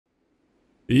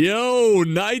Yo,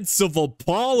 Knights of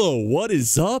Apollo, what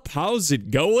is up? How's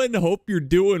it going? Hope you're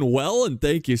doing well, and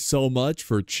thank you so much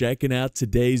for checking out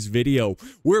today's video.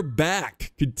 We're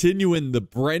back, continuing the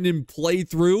Brennan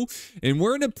playthrough, and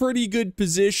we're in a pretty good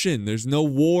position. There's no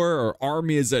war, our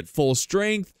army is at full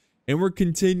strength, and we're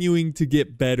continuing to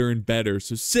get better and better.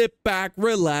 So sit back,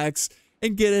 relax,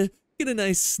 and get a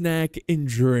nice snack and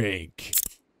drink.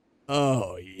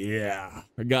 Oh, yeah.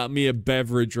 I got me a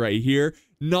beverage right here.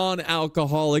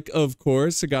 Non-alcoholic, of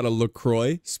course. I got a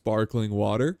LaCroix sparkling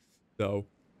water. So,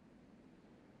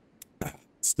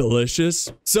 it's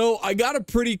delicious. So, I got a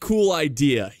pretty cool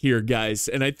idea here, guys.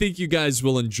 And I think you guys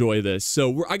will enjoy this.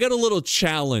 So, I got a little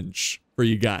challenge for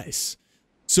you guys.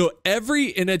 So,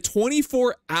 in a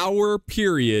 24-hour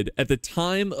period at the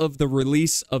time of the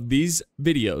release of these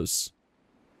videos,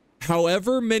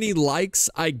 however many likes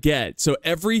I get, so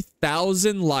every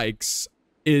 1,000 likes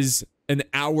is an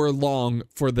hour long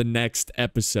for the next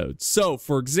episode. So,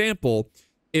 for example,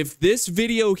 if this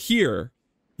video here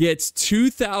gets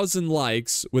 2,000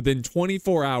 likes within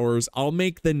 24 hours, I'll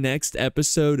make the next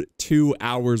episode 2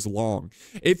 hours long.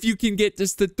 If you can get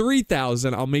this to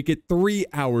 3,000, I'll make it 3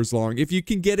 hours long. If you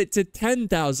can get it to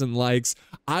 10,000 likes,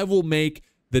 I will make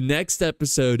the next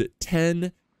episode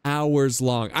 10 hours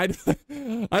long. I don't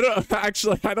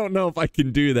know if I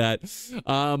can do that,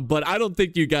 but I don't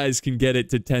think you guys can get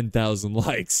it to 10,000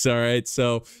 likes. All right,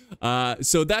 so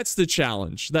that's the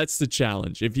challenge. That's the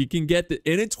challenge. If you can get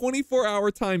in a 24-hour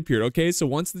time period, okay, so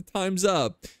once the time's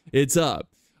up, it's up.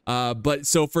 But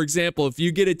so for example, if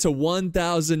you get it to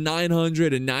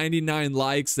 1,999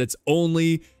 likes, that's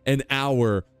only an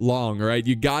hour long. Right,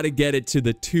 you got to get it to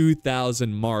the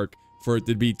 2,000 mark for it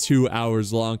to be 2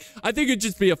 hours long. I think it'd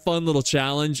just be a fun little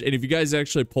challenge, and if you guys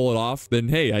actually pull it off, then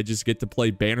hey, I just get to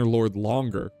play Bannerlord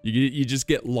longer. You just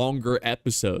get longer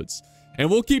episodes,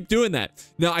 and we'll keep doing that.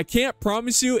 Now, I can't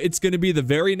promise you it's going to be the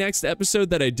very next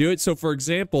episode that I do it. So, for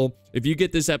example, if you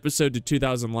get this episode to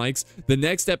 2,000 likes, the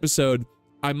next episode,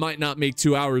 I might not make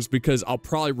 2 hours because I'll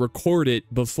probably record it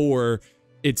before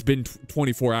it's been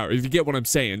 24 hours, if you get what I'm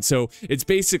saying. So it's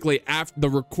basically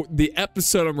after the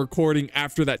episode I'm recording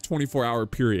after that 24-hour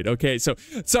period. Okay, so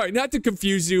sorry, not to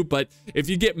confuse you, but if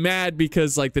you get mad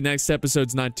because like the next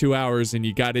episode's not 2 hours and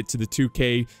you got it to the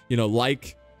 2K,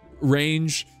 like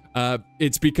range,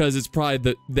 it's because it's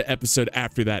probably the episode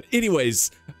after that.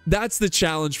 Anyways, that's the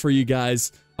challenge for you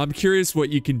guys. I'm curious what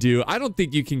you can do. I don't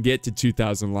think you can get to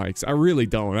 2,000 likes. I really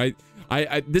don't.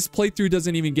 This playthrough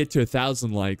doesn't even get to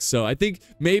 1,000 likes, so I think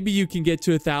maybe you can get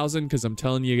to 1,000 because I'm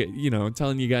telling you, I'm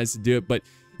telling you guys to do it. But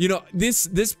this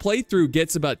playthrough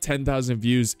gets about 10,000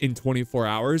 views in 24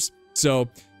 hours, so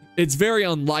it's very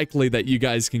unlikely that you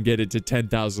guys can get it to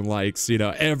 10,000 likes.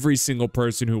 Every single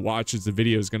person who watches the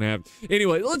video is gonna have.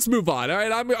 Anyway, let's move on. All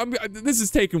right, this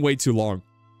is taking way too long.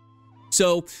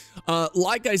 So,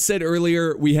 like I said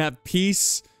earlier, we have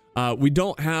peace. We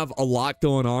don't have a lot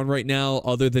going on right now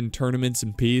other than tournaments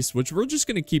and peace, which we're just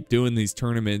going to keep doing these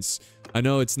tournaments. I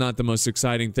know it's not the most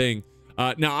exciting thing.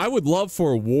 Now, I would love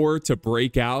for a war to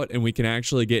break out and we can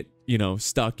actually get,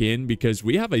 stuck in because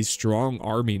we have a strong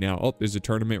army now. Oh, there's a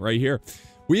tournament right here.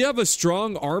 We have a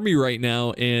strong army right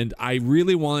now, and I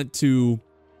really want to...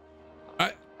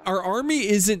 Our army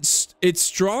it's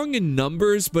strong in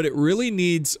numbers, but it really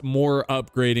needs more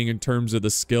upgrading in terms of the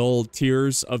skill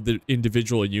tiers of the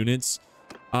individual units.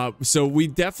 So we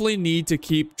definitely need to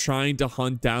keep trying to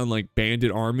hunt down like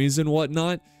bandit armies and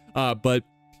whatnot. But,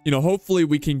 hopefully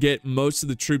we can get most of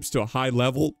the troops to a high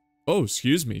level. Oh,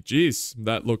 excuse me. Jeez,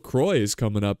 that LaCroix is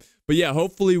coming up. But yeah,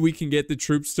 hopefully we can get the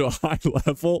troops to a high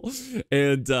level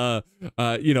and,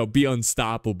 be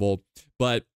unstoppable.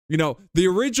 But the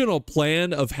original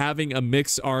plan of having a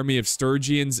mixed army of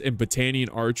Sturgians and Battanian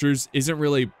archers isn't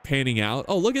really panning out.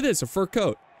 Oh, look at this, a fur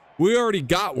coat. We already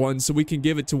got one, so we can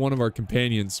give it to one of our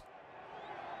companions.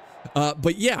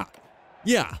 But yeah.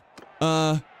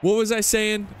 What was I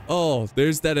saying? Oh,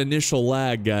 there's that initial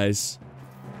lag, guys.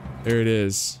 There it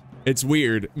is. It's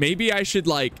weird. Maybe I should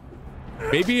get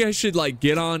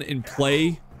on and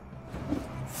play.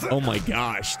 Oh my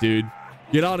gosh, dude.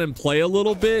 Get on and play a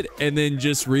little bit and then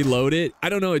just reload it. I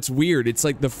don't know, it's weird. It's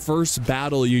like the first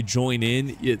battle you join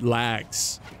in, it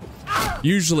lags.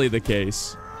 Usually the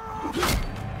case.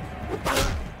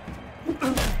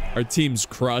 Our team's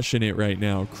crushing it right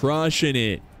now. Crushing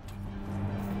it.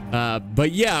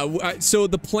 But yeah, so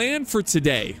the plan for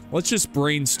today, let's just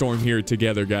brainstorm here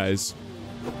together, guys.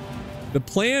 The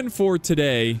plan for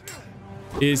today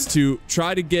is to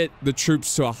try to get the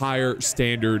troops to a higher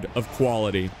standard of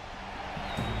quality.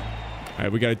 All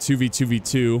right, we got a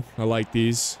 2v2v2. I like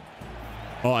these.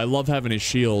 Oh, I love having a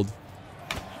shield.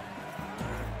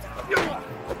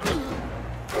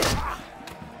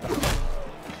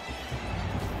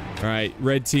 All right,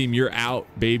 red team, you're out,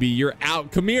 baby. You're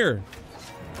out. Come here.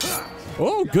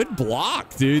 Oh, good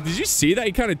block, dude. Did you see that?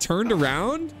 He kind of turned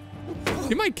around.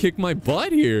 He might kick my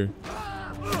butt here.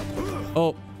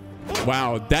 Oh,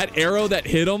 wow. That arrow that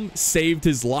hit him saved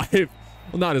his life.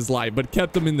 Well, not his life, but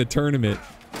kept him in the tournament.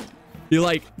 He,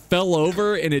 like, fell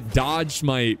over and it dodged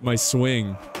my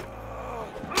swing.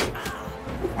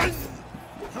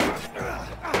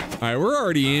 All right, we're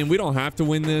already in. We don't have to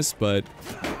win this, but...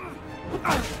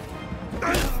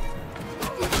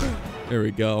 There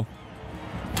we go.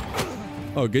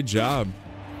 Oh, good job.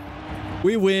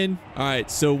 We win. All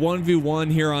right, so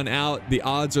 1v1 here on out. The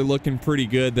odds are looking pretty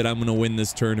good that I'm going to win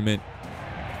this tournament.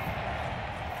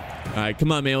 All right,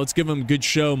 come on, man. Let's give him a good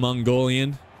show,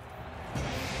 Mongolian.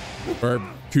 Or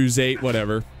Kuzate,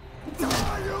 whatever.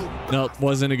 Nope,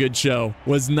 wasn't a good show.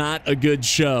 Was not a good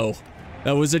show.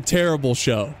 That was a terrible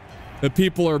show. The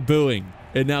people are booing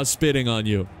and now spitting on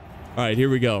you. All right, here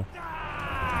we go.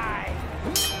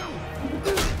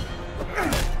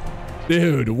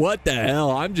 Dude, what the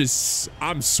hell?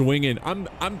 I'm swinging. I'm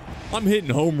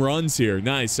hitting home runs here.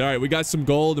 Nice. All right, we got some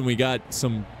gold and we got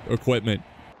some equipment.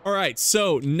 All right,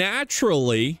 so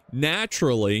naturally,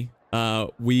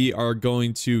 we are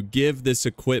going to give this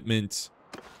equipment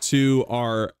to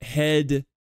our head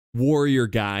warrior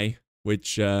guy,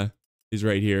 which is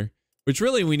right here. Which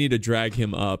really we need to drag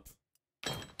him up.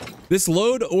 This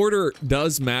load order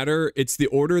does matter. It's the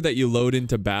order that you load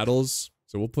into battles.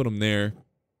 So we'll put him there.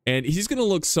 And he's going to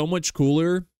look so much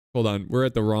cooler. Hold on, we're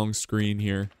at the wrong screen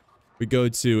here. We go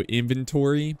to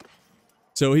inventory.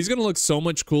 So he's going to look so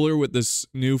much cooler with this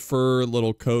new fur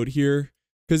little coat here.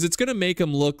 Because it's going to make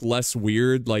him look less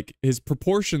weird. Like, his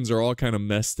proportions are all kind of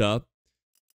messed up.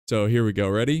 So here we go.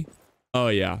 Ready? Oh,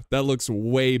 yeah. That looks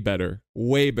way better.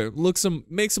 Way better.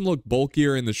 Makes him look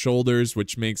bulkier in the shoulders,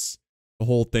 which makes the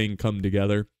whole thing come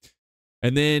together.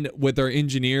 And then with our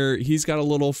engineer, he's got a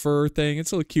little fur thing.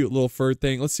 It's a cute little fur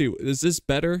thing. Let's see. Is this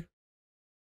better?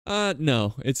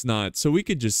 No, it's not. So we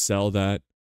could just sell that.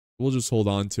 We'll just hold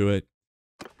on to it.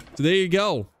 So there you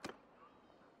go.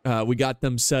 We got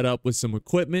them set up with some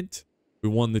equipment. We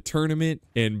won the tournament.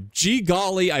 And gee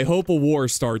golly, I hope a war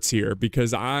starts here.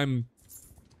 Because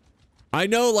I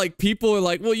know, like, people are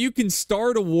like, well, you can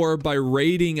start a war by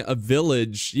raiding a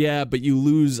village. Yeah, but you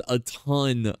lose a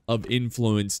ton of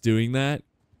influence doing that.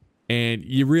 And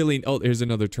you really... Oh, here's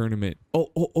another tournament.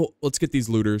 Oh, let's get these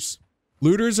looters.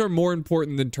 Looters are more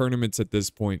important than tournaments at this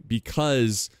point.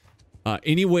 Because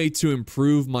any way to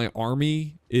improve my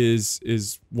army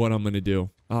is what I'm going to do.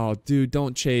 Oh, dude,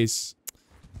 don't chase.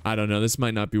 I don't know. This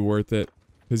might not be worth it.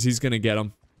 Because he's going to get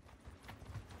them.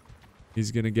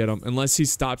 He's gonna get him. Unless he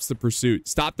stops the pursuit.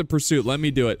 Stop the pursuit. Let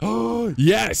me do it. Oh,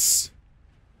 yes!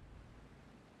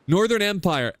 Northern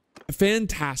Empire.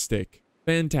 Fantastic.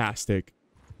 Fantastic.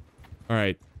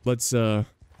 Alright. Let's,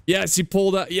 Yes, he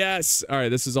pulled up. Yes!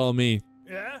 Alright, this is all me.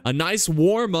 Yeah. A nice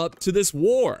warm-up to this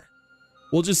war.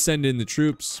 We'll just send in the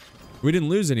troops. We didn't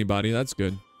lose anybody. That's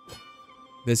good.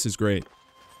 This is great.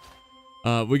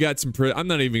 We got some I'm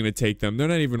not even gonna take them. They're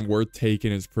not even worth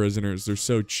taking as prisoners. They're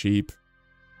so cheap.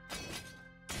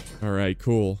 Alright,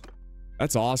 cool.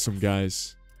 That's awesome,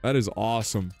 guys. That is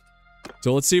awesome.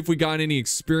 So let's see if we got any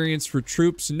experience for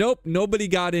troops. Nope, nobody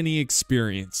got any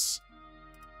experience.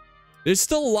 There's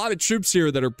still a lot of troops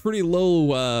here that are pretty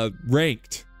low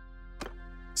ranked.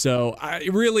 So,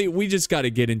 we just got to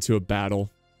get into a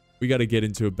battle. We got to get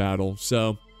into a battle.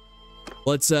 So,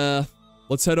 let's head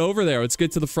over there. Let's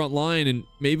get to the front line and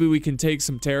maybe we can take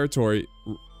some territory.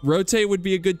 Rotate would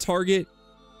be a good target.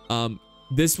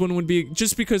 This one would be,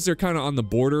 just because they're kind of on the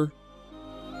border.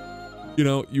 You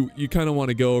know, you kind of want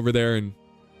to go over there and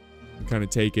kind of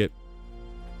take it.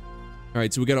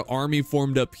 Alright, so we got an army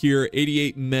formed up here.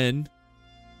 88 men.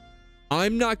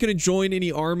 I'm not going to join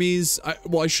any armies.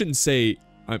 Well, I shouldn't say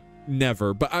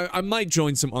never. But I might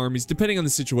join some armies, depending on the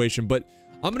situation. But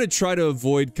I'm going to try to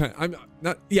avoid... I'm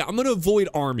going to avoid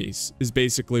armies, is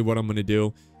basically what I'm going to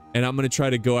do. And I'm going to try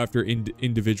to go after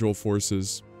individual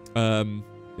forces.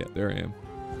 Yeah, there I am.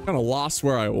 Kind of lost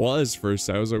where I was first.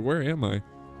 I was like, where am I?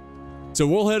 So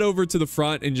we'll head over to the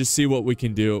front and just see what we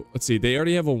can do. Let's see. They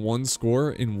already have a 1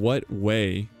 score. In what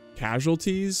way?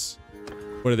 Casualties?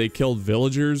 What, are they killed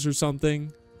villagers or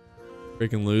something?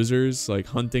 Freaking losers. Like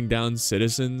hunting down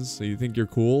citizens. So you think you're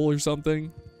cool or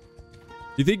something?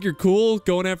 You think you're cool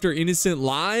going after innocent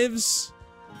lives?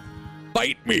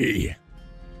 Fight me!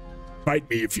 Fight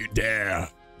me if you dare.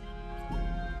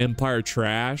 Empire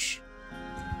trash.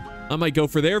 I might go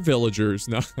for their villagers.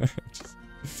 No,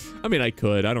 I mean, I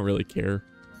could. I don't really care.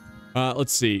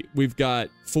 Let's see. We've got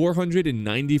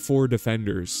 494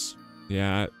 defenders.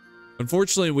 Yeah.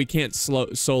 Unfortunately, we can't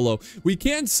solo. We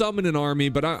can summon an army,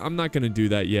 but I'm not going to do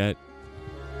that yet.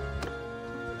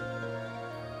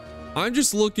 I'm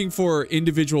just looking for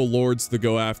individual lords to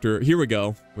go after. Here we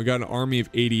go. We got an army of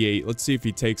 88. Let's see if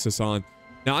he takes us on.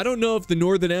 Now, I don't know if the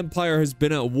Northern Empire has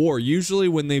been at war. Usually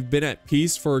when they've been at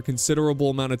peace for a considerable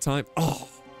amount of time. Oh,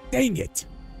 dang it.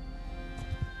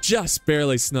 Just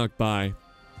barely snuck by.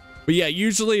 But yeah,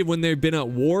 usually when they've been at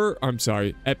war, I'm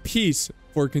sorry, at peace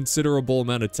for a considerable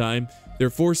amount of time,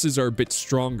 their forces are a bit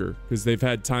stronger because they've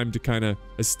had time to kind of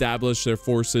establish their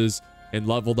forces and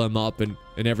level them up and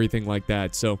everything like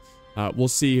that. So we'll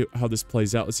see how this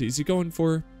plays out. Let's see. Is he going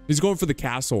for? He's going for the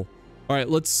castle. All right,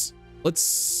 let's.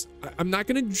 I'm not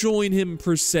gonna join him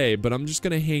per se, but I'm just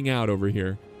gonna hang out over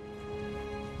here.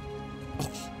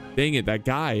 Oh, dang it, that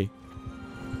guy.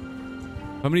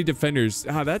 How many defenders?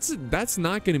 Ah, that's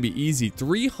not gonna be easy.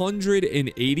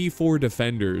 384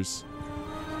 defenders.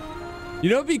 You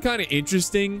know, it'd be kind of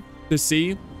interesting to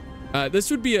see. This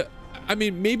would be a. I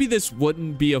mean, maybe this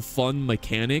wouldn't be a fun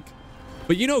mechanic,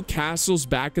 but you know, castles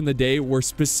back in the day were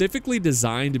specifically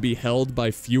designed to be held by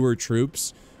fewer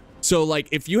troops. So, like,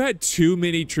 if you had too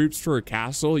many troops for a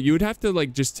castle, you would have to,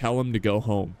 like, just tell them to go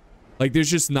home. Like,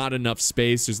 there's just not enough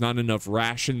space. There's not enough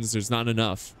rations. There's not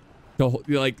enough.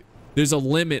 Like, there's a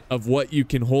limit of what you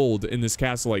can hold in this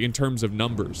castle, like, in terms of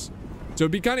numbers. So,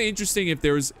 it'd be kind of interesting if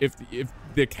there was, if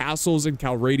the castles in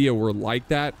Calradia were like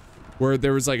that, where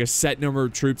there was, like, a set number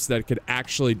of troops that could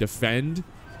actually defend.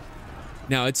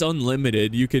 Now, it's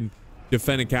unlimited. You can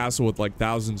defend a castle with, like,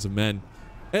 thousands of men.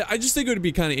 I just think it would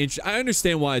be kind of interesting. I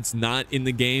understand why it's not in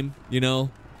the game, you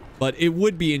know, but it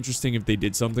would be interesting if they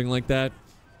did something like that.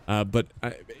 But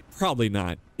probably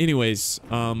not. Anyways,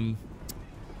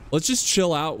 let's just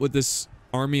chill out with this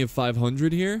army of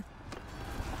 500 here.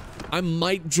 I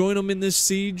might join them in this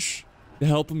siege to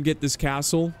help them get this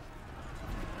castle,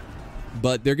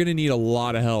 but they're gonna need a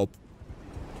lot of help.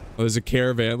 Oh, there's a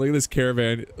caravan. Look at this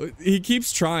caravan. He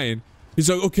keeps trying. He's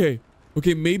like, okay,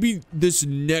 maybe this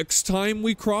next time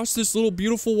we cross this little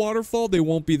beautiful waterfall, they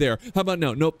won't be there. How about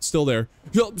now? Nope, still there.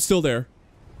 Nope, still there.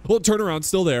 Well, turn around,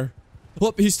 still there.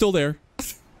 Well, he's still there.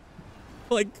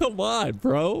 Like, come on,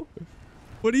 bro.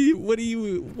 What are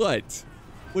you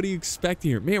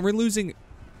expecting here? Man, we're losing.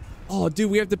 Oh, dude,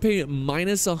 we have to pay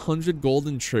minus 100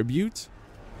 golden tribute.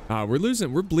 We're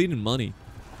losing. We're bleeding money.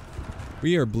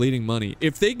 We are bleeding money.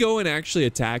 If they go and actually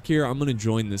attack here, I'm going to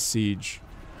join this siege.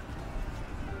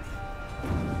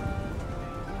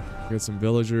 Got some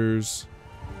villagers.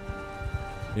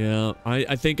 Yeah,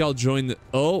 I think I'll join the...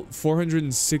 Oh,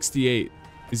 468.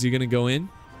 Is he gonna go in?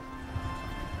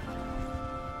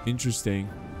 Interesting.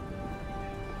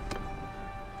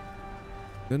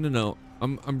 No.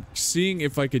 I'm seeing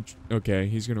if I could... Okay,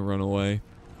 he's gonna run away.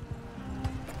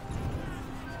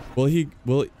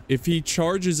 Well, if he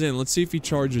charges in, let's see if he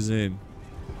charges in.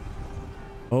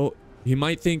 Oh, he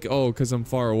might think, oh, because I'm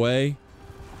far away.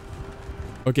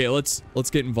 Okay, let's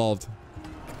get involved.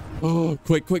 Oh,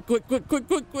 quick.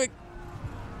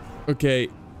 Okay.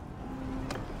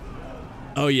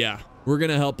 Oh, yeah. We're going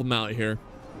to help him out here.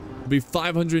 It'll be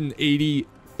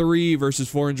 583 versus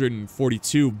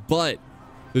 442, but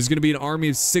there's going to be an army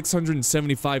of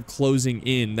 675 closing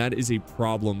in. That is a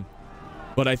problem.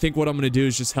 But I think what I'm going to do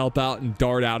is just help out and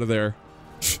dart out of there.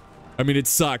 I mean, it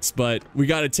sucks, but we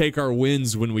got to take our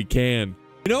wins when we can.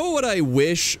 You know what I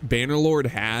wish Bannerlord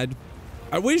had?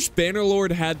 I wish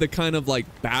Bannerlord had the kind of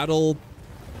like battle,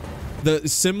 the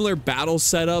similar battle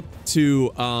setup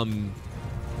to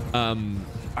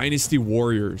Dynasty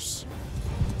Warriors.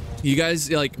 You guys,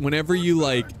 like, whenever you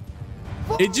like,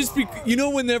 it just be, you know,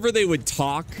 whenever they would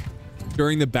talk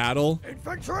during the battle,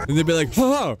 and they'd be like,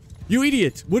 "Ha, you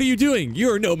idiot! What are you doing?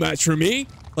 You are no match for me."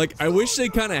 Like, I wish they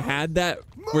kind of had that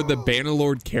for the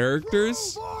Bannerlord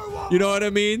characters. You know what I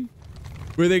mean?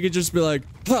 Where they could just be like,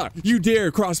 "Ha! You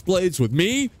dare cross blades with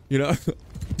me? You know,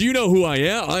 do you know who I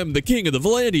am? I'm the king of the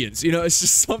Valandians." You know, it's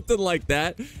just something like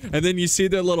that. And then you see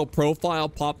their little profile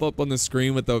pop up on the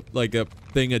screen with a like a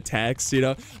thing of text. You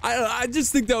know, I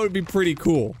just think that would be pretty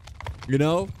cool. You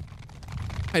know,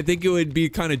 I think it would be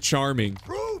kind of charming.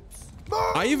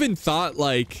 I even thought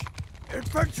like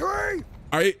infantry.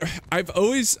 I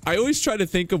always try to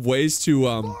think of ways to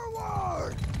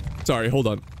Sorry, hold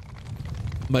on.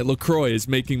 My LaCroix is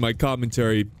making my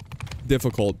commentary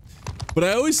difficult. But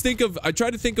I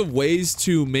try to think of ways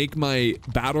to make my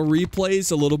battle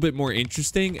replays a little bit more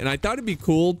interesting. And I thought it'd be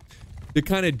cool to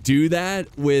kind of do that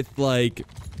with like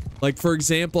for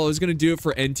example, I was going to do it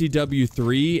for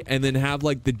NTW3 and then have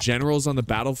like the generals on the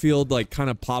battlefield like kind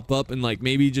of pop up and like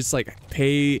maybe just like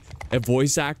pay a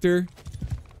voice actor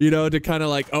You know, to kind of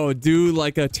like, oh, do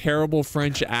like a terrible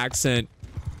French accent,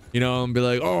 you know, and be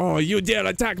like, oh, you dare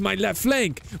attack my left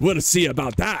flank. We'll see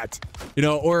about that. You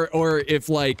know, or if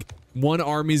like one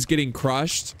army's getting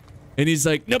crushed and he's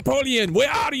like, Napoleon, where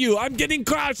are you? I'm getting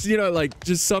crushed. You know, like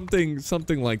just something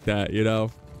like that, you know.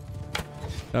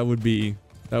 That would be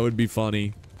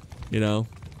funny, you know.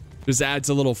 Just adds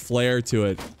a little flair to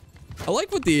it. I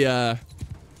like what the I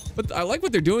like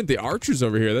what they're doing with the archers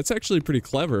over here. That's actually pretty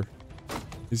clever.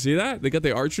 You see that? They got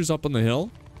the archers up on the hill.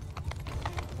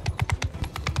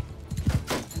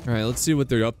 All right, let's see what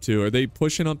they're up to. Are they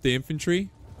pushing up the infantry?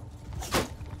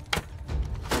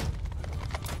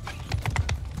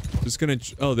 Just gonna,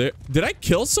 oh, there, did I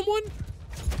kill someone?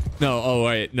 No, oh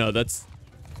wait, no, that's,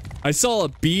 I saw a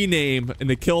B name in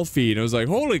the kill feed and I was like,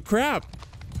 holy crap,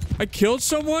 I killed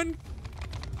someone?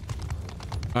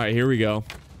 All right, here we go.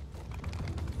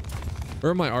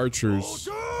 Where are my archers?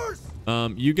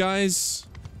 You guys,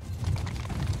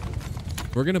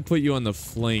 we're gonna put you on the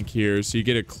flank here so you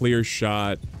get a clear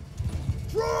shot.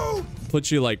 Put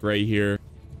you like right here.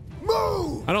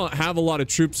 Move! I don't have a lot of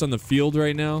troops on the field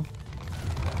right now.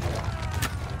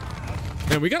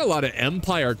 Man, we got a lot of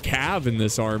Empire Cav in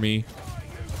this army.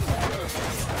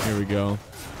 Here we go.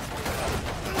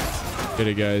 Get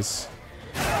it, guys.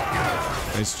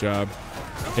 Nice job.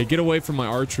 Hey, get away from my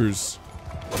archers.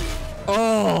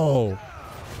 Oh!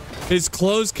 His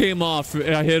clothes came off.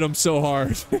 I hit him so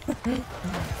hard.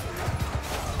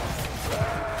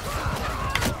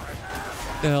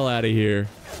 The hell out of here.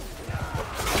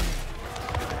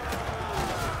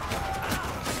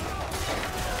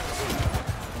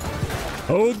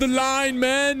 Hold the line,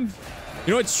 man.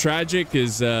 You know what's tragic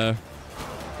is even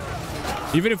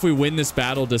if we win this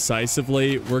battle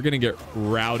decisively, we're gonna get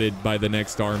routed by the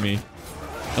next army.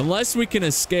 Unless we can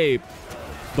escape.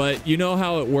 But you know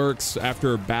how it works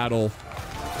after a battle.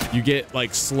 You get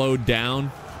like slowed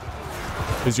down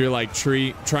because you're like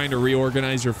trying to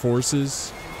reorganize your forces.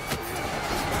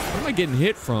 Where am I getting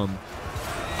hit from?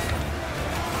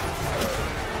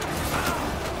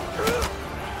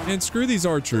 Man, screw these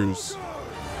archers.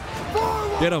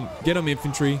 Get them,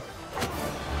 infantry.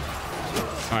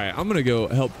 All right, I'm gonna go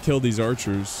help kill these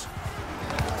archers.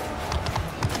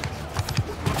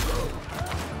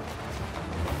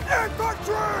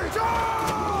 Infantry,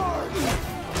 charge!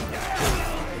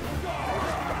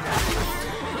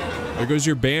 There goes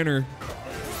your banner.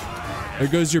 There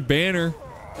goes your banner.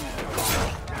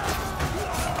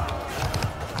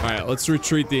 All right, let's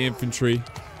retreat the infantry.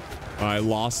 Oh, I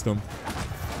lost them.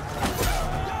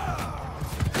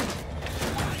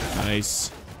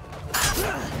 Nice.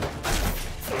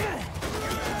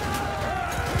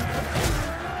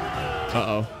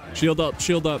 Uh-oh. Shield up,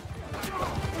 shield up.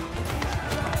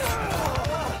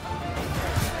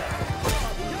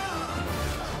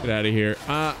 Get out of here.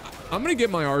 I'm gonna get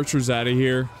my archers out of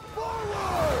here.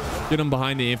 Get them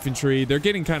behind the infantry. They're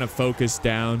getting kind of focused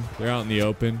down. They're out in the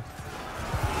open.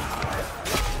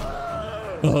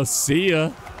 Oh, see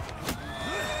ya.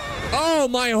 Oh,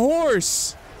 my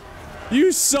horse!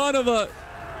 You son of a...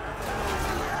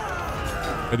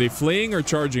 Are they fleeing or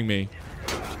charging me?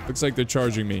 Looks like they're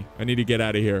charging me. I need to get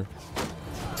out of here.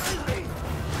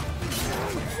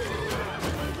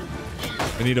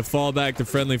 I need to fall back to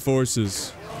friendly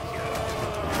forces.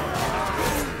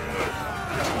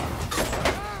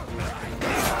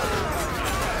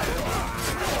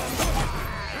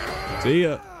 See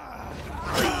ya.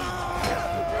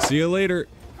 See you later.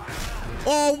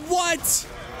 Oh, what?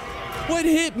 What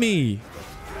hit me?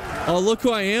 Oh, look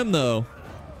who I am, though.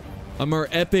 I'm our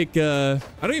epic, I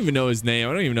don't even know his name.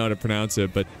 I don't even know how to pronounce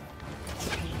it, but...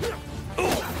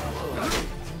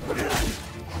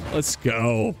 Let's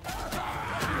go.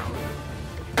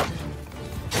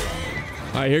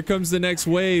 Alright, here comes the next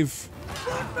wave.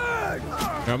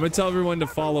 I'm gonna tell everyone to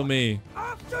follow me.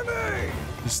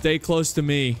 Just stay close to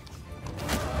me.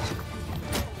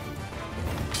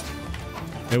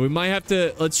 And we might have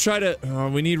to, let's try to,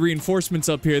 we need reinforcements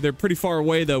up here. They're pretty far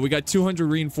away, though. We got 200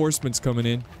 reinforcements coming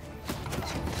in.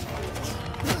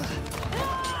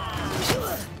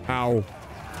 Ow.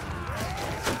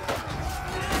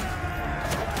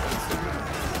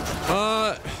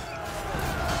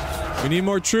 We need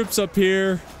more troops up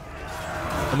here.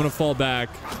 I'm gonna fall back.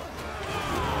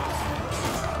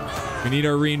 We need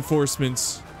our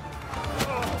reinforcements.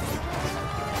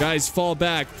 Guys, fall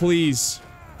back, please.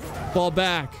 Fall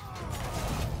back.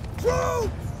 Troops!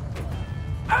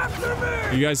 After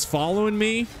me! You guys following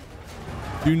me?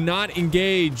 Do not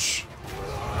engage.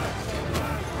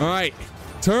 All right,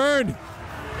 turn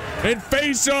and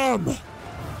face them.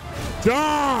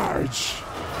 Charge!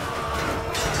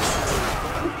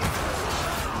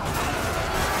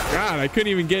 God, I couldn't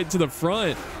even get to the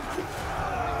front.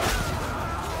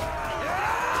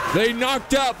 They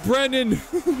knocked out Brennan.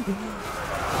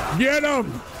 Get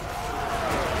him.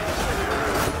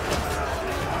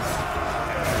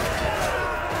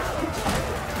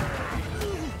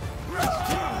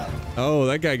 Oh,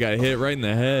 that guy got hit right in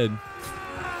the head.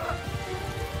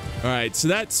 All right, so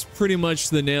that's pretty much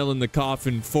the nail in the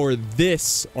coffin for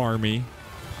this army.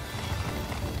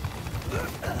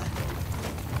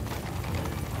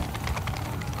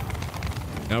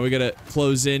 Now we gotta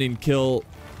close in and kill.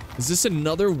 Is this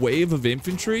another wave of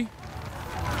infantry?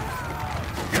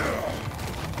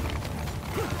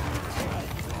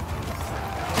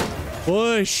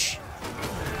 Push.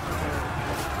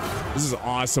 This is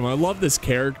awesome. I love this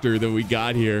character that we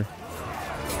got here.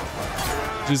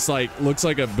 Just like, looks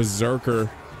like a berserker.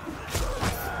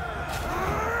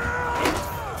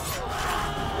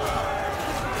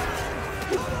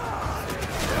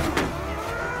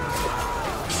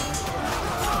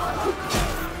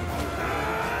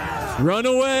 Run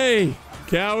away,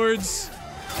 cowards.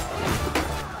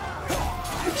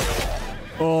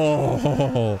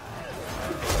 Oh.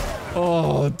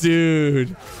 Oh,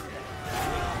 dude.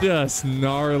 Just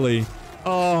gnarly.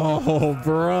 Oh,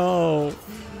 bro.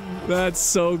 That's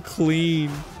so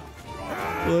clean.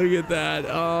 Look at that.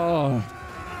 Oh.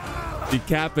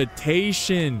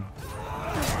 Decapitation.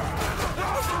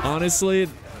 Honestly,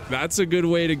 that's a good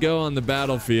way to go on the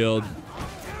battlefield.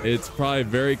 It's probably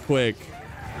very quick.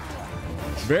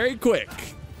 Very quick.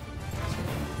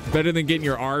 Better than getting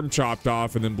your arm chopped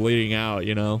off and then bleeding out,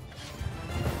 you know?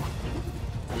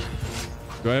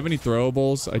 Do I have any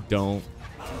throwables? I don't.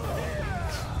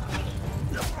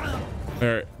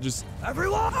 Alright, just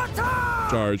everyone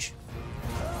charge.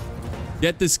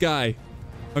 Get this guy.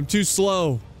 I'm too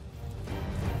slow.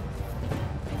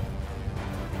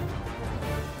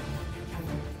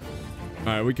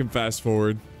 Alright, we can fast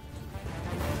forward.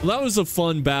 Well, that was a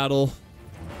fun battle.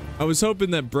 I was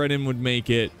hoping that Brennan would make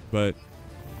it, but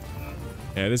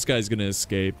yeah, this guy's gonna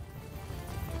escape.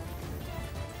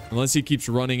 Unless he keeps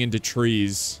running into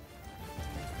trees.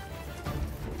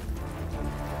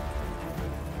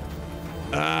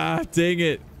 Ah, dang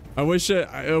it. I wish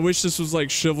this was like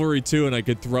Chivalry 2 and I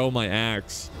could throw my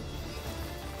axe.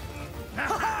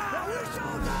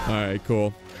 Alright,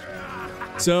 cool.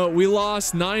 So we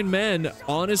lost 9 men.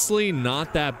 Honestly,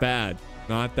 not that bad.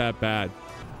 Not that bad.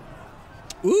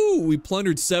 Ooh, we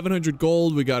plundered 700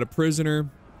 gold. We got a prisoner.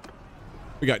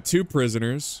 We got 2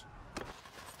 prisoners.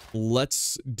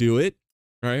 Let's do it.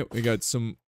 All right, we got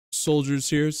some soldiers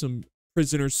here, some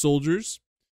prisoner soldiers.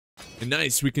 And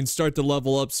nice, we can start to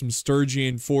level up some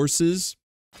Sturgian forces.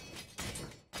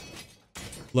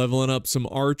 Leveling up some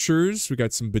archers. We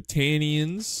got some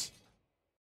battalions.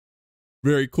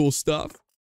 Very cool stuff.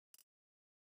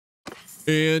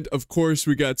 And of course,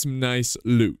 we got some nice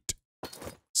loot.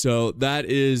 So that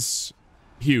is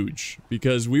huge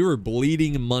because we were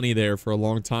bleeding money there for a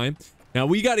long time. Now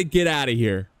we got to get out of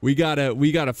here. We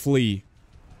gotta flee.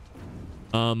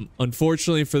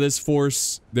 Unfortunately for this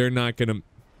force, they're not gonna.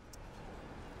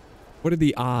 What are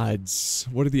the odds?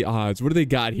 What are the odds? What do they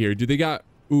got here? Do they got?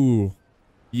 Ooh,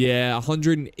 yeah,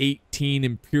 118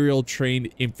 Imperial trained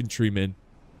infantrymen.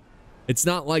 It's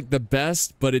not like the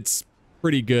best, but it's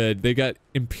pretty good. They got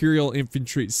Imperial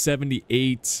infantry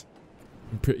 78.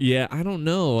 Yeah, I don't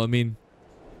know. I mean,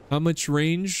 how much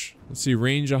range? Let's see,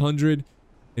 range 100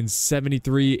 and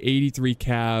 73, 83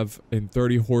 cav and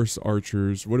 30 horse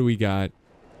archers. What do we got?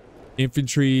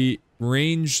 Infantry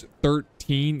range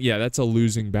 13. Yeah, that's a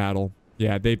losing battle.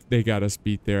 Yeah, they got us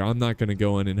beat there. I'm not gonna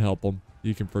go in and help them.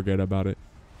 You can forget about it.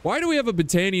 Why do we have a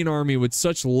battalion army with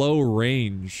such low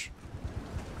range?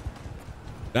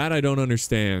 That I don't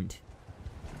understand.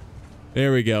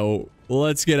 There we go.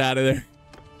 Let's get out of there.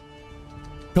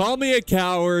 Call me a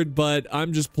coward, but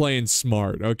I'm just playing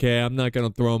smart, okay? I'm not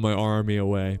gonna throw my army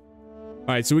away.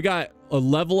 Alright, so we got a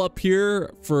level up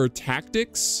here for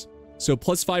tactics. So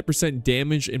plus 5%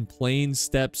 damage in plain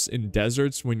steppes and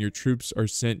deserts when your troops are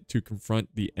sent to confront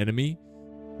the enemy.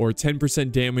 Or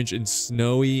 10% damage in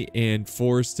snowy and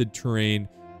forested terrain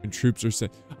when troops are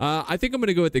sent. I think I'm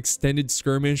gonna go with extended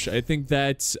skirmish. I think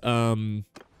that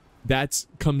that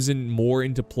comes in more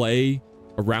into play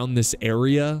around this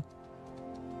area.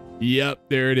 Yep,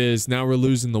 there it is. Now we're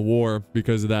losing the war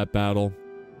because of that battle.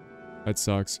 That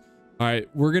sucks. All right,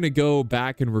 we're gonna go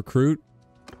back and recruit.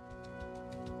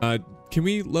 Can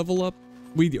we level up?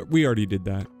 We already did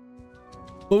that.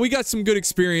 But we got some good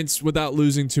experience without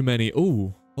losing too many.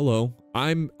 Ooh, hello.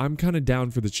 I'm kind of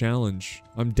down for the challenge.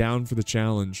 I'm down for the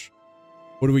challenge.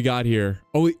 What do we got here?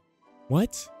 Oh,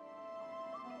 what?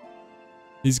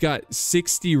 He's got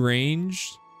 60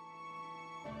 range.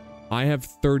 I have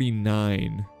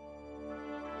 39.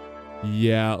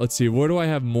 Yeah, let's see. What do I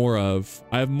have more of?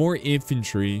 I have more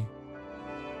infantry.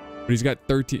 But he's got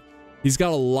 13. He's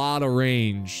got a lot of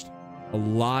ranged. A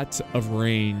lot of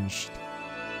ranged.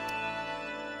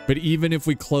 But even if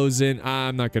we close in,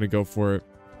 I'm not going to go for it.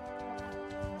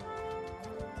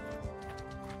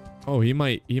 Oh, he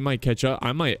might catch up.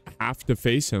 I might have to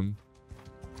face him.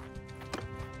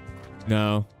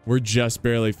 No, we're just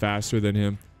barely faster than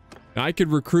him. Now, I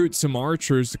could recruit some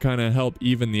archers to kind of help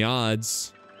even the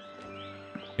odds.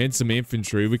 And some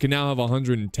infantry. We can now have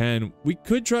 110. We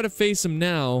could try to face him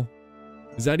now.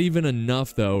 Is that even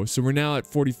enough, though? So we're now at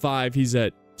 45. He's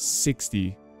at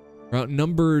 60. We're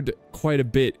outnumbered quite a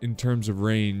bit in terms of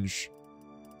range.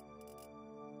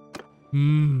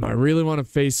 I really want to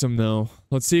face him, though.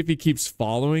 Let's see if he keeps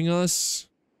following us.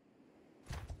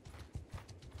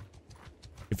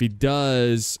 If he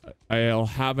does, I'll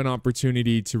have an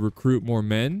opportunity to recruit more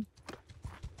men.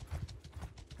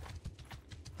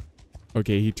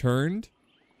 Okay, he turned.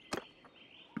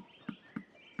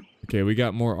 Okay, we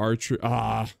got more archer.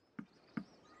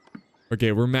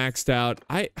 Okay, we're maxed out.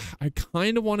 I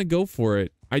kind of want to go for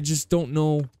it. I just don't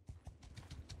know.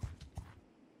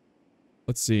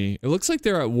 Let's see. It looks like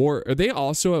they're at war. Are they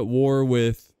also at war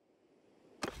with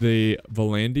the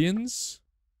Valandians?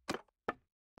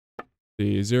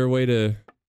 Is there a way to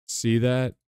see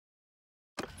that?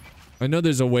 I know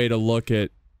there's a way to look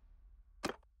at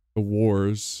the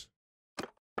wars.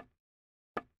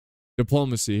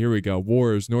 Diplomacy, here we go.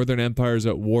 Wars. Northern Empire is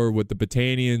at war with the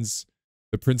Battanians,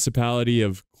 the Principality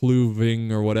of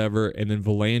Kluving or whatever, and then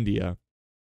Valandia.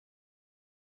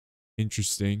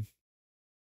 Interesting.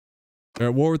 They're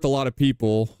at war with a lot of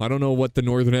people. I don't know what the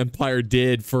Northern Empire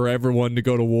did for everyone to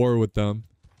go to war with them.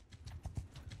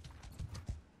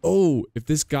 Oh, if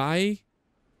this guy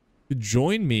could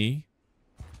join me.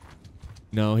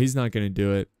 No, he's not going to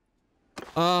do it.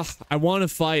 I want to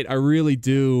fight. I really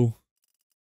do.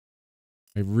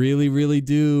 I really, really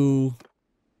do.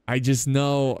 I just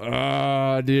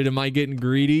know. Dude, am I getting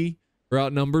greedy? We're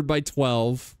outnumbered by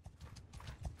 12.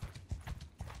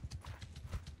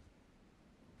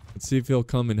 Let's see if he'll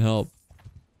come and help.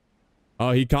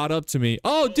 Oh, he caught up to me.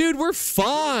 Oh, dude, we're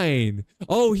fine.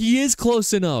 Oh, he is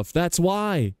close enough. That's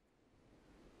why.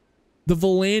 The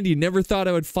Valandian. Never thought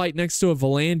I would fight next to a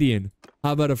Valandian.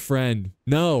 How about a friend?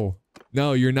 No.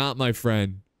 No, you're not my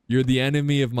friend. You're the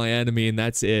enemy of my enemy, and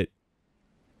that's it.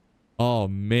 Oh,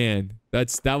 man.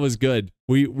 That was good.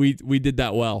 We did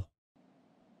that well.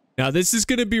 Now, this is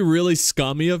going to be really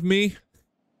scummy of me.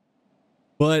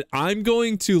 But I'm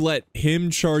going to let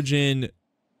him charge in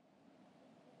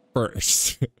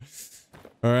first.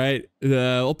 All right.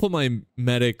 I'll put my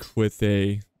medic with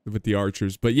the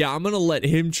archers. But yeah, I'm going to let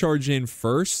him charge in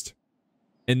first.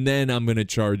 And then I'm going to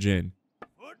charge in.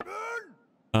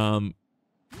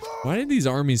 Why did these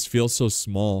armies feel so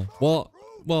small?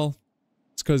 Well,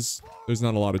 it's because there's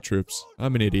not a lot of troops.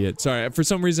 I'm an idiot. Sorry. For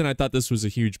some reason, I thought this was a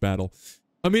huge battle.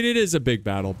 I mean, it is a big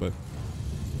battle, but...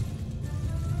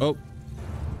 Oh.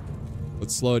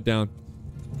 Let's slow it down.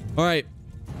 All right.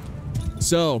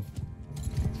 So,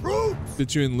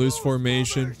 get you in loose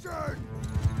formation.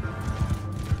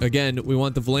 Again, we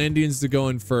want the Valandians to go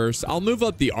in first. I'll move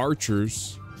up the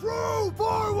archers.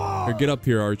 Or get up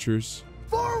here, archers.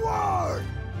 Forward.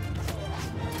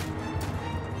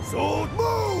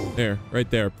 There, right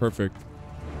there. Perfect.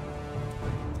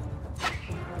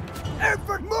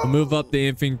 I'll move up the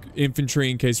infantry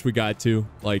in case we got to,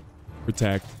 like,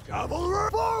 protect. Cavalry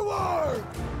forward!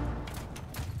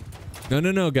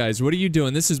 No, guys. What are you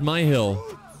doing? This is my hill.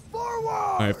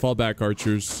 All right, fall back,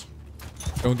 archers.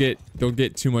 Don't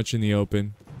get too much in the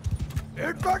open.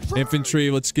 Infantry,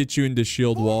 let's get you into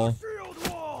shield wall.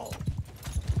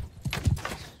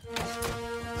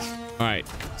 All right.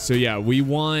 So yeah, we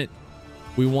want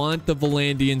the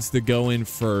Valandians to go in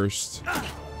first.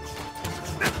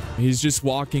 He's just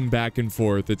walking back and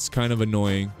forth. It's kind of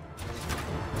annoying.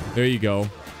 There you go.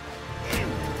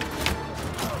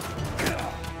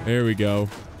 There we go.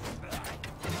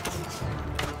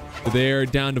 They're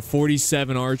down to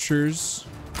 47 archers.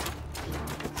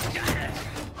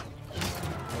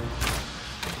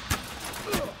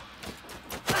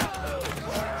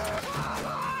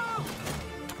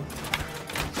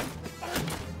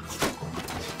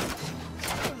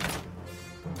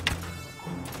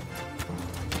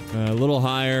 A little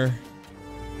higher.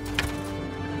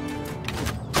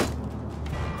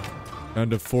 Down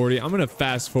to 40. I'm gonna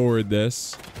fast forward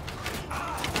this.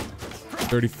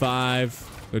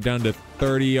 35. They're down to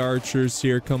 30 archers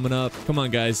here coming up. Come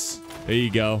on, guys. There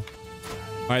you go.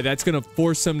 All right, that's gonna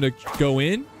force them to go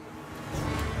in.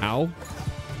 Ow.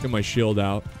 Get my shield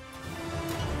out.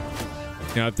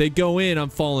 Now, if they go in, I'm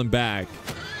falling back.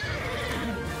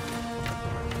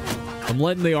 I'm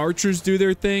letting the archers do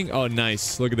their thing. Oh,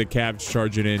 nice. Look at the cabs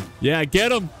charging in. Yeah, get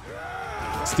them.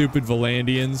 Stupid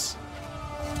Valandians.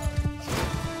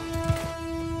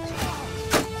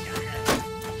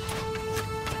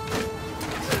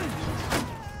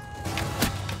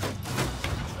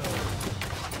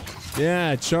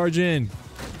 Yeah, charge in.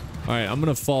 All right, I'm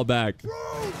going to fall back.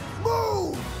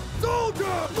 Move! Soldier,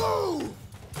 move!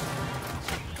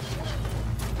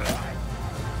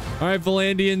 All right,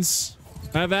 Valandians.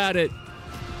 Have at it.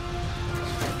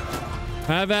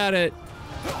 Have at it.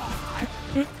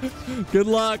 Good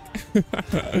luck.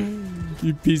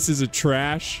 You pieces of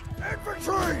trash.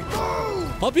 Infantry,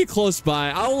 move! I'll be close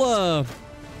by. I'll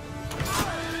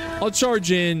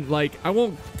charge in. Like, I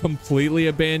won't completely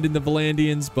abandon the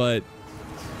Valandians, but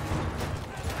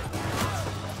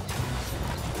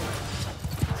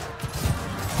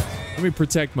let me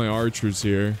protect my archers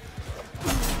here.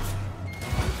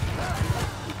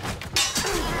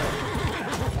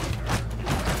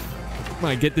 Come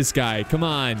on, get this guy. Come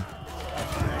on.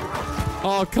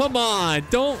 Oh, come on.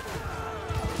 Don't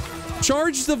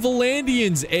charge the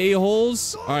Valandians,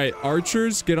 a-holes. All right,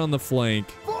 archers, get on the flank.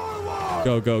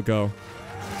 Go, go, go.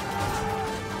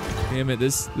 Damn it,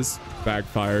 this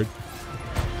backfired.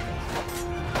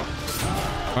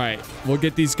 All right, we'll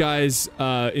get these guys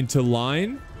into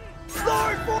line.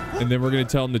 And then we're going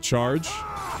to tell them to charge.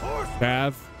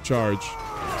 Have, charge.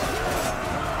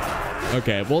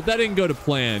 Okay, well, that didn't go to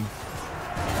plan.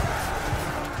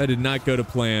 That did not go to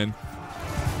plan.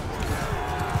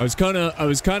 I was kind of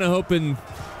hoping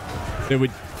they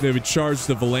would charge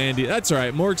the Valandian. That's all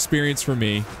right. More experience for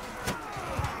me.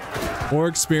 More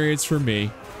experience for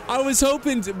me. I was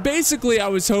hoping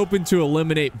to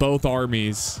eliminate both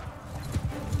armies.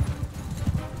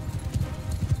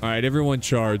 All right, everyone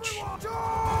charge.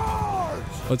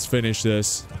 Let's finish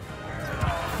this.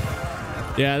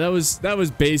 Yeah, that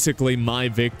was basically my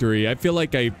victory. I feel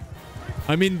like I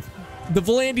mean, the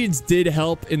Valandians did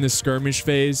help in the skirmish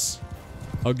phase.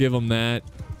 I'll give them that.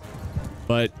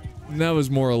 But that was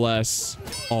more or less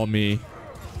all me.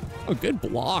 Oh, good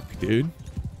block, dude.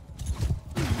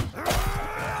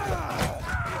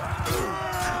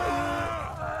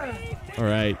 All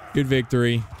right, good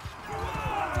victory.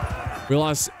 We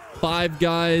lost 5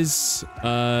 guys.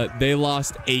 They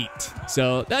lost 8.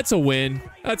 So that's a win.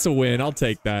 That's a win. I'll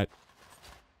take that.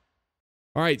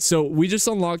 All right, so we just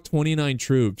unlocked 29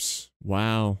 troops.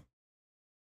 Wow.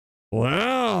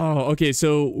 Wow. Okay,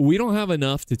 so we don't have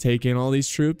enough to take in all these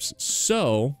troops.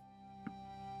 So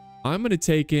I'm going to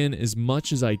take in as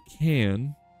much as I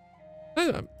can.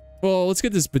 Well, let's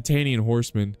get this Battanian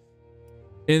horseman.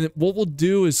 And what we'll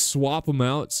do is swap them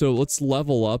out. So let's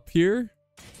level up here.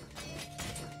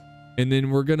 And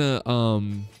then we're gonna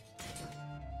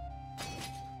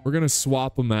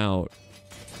swap them out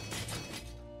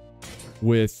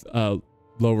with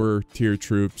lower tier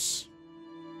troops.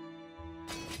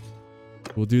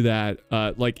 We'll do that.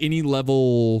 Like any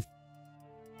low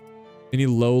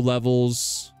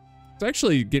levels. It's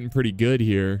actually getting pretty good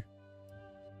here.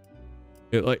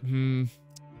 Like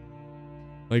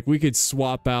we could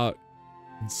swap out.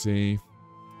 Let's see.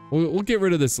 We'll get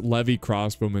rid of this levy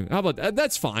crossbowman. How about that?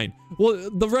 That's fine. Well,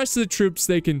 the rest of the troops,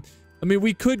 they can. I mean,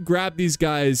 we could grab these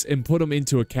guys and put them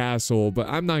into a castle, but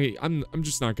I'm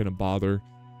just not gonna bother.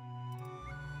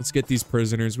 Let's get these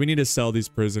prisoners. We need to sell these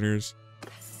prisoners.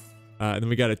 And then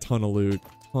we got a ton of loot.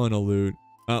 Ton of loot.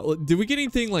 Did we get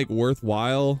anything like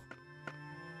worthwhile?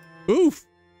 Oof.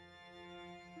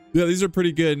 Yeah, these are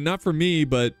pretty good. Not for me,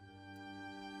 but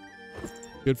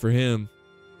good for him.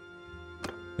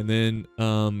 And then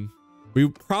we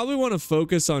probably want to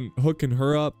focus on hooking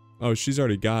her up. Oh, she's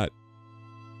actually got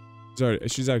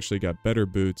better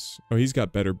boots. Oh, he's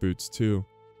got better boots too.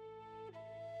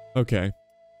 Okay.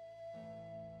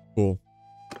 Cool.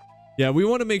 Yeah, we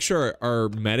want to make sure our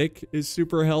medic is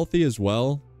super healthy as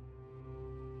well.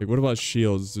 Like, what about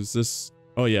shields? Is this...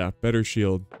 Oh, yeah. Better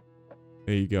shield.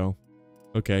 There you go.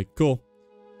 Okay, cool.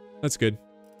 That's good.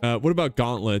 What about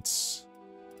gauntlets?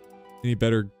 Any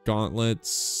better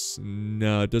gauntlets?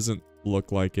 No, it doesn't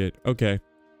look like it. Okay.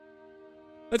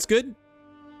 That's good.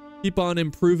 Keep on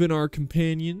improving our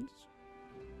companions.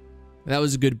 That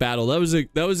was a good battle. That was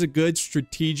a good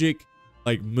strategic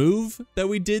like move that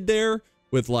we did there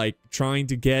with like trying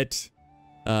to get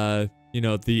you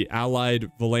know, the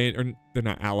allied Valant, or they're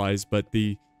not allies, but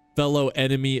the fellow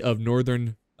enemy of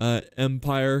Northern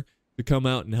Empire to come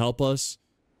out and help us.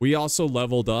 We also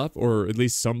leveled up, or at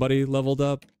least somebody leveled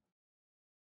up.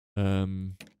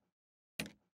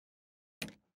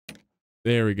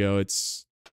 There we go. It's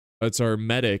our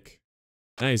medic.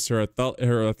 Nice. Her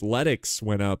athletics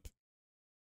went up.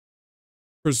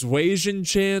 Persuasion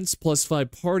chance,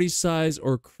 +5 party size,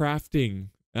 or crafting.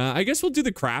 I guess we'll do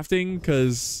the crafting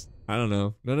because, I don't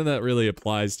know. None of that really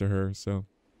applies to her, so.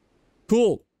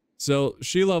 Cool. So,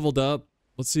 she leveled up.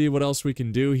 Let's see what else we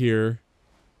can do here.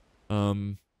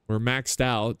 We're maxed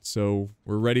out, so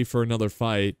we're ready for another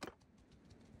fight.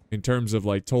 In terms of,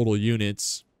 like, total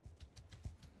units.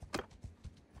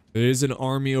 There is an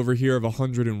army over here of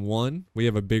 101. We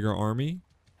have a bigger army.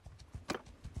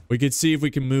 We could see if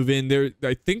we can move in there.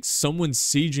 I think someone's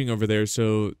sieging over there,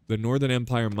 so the Northern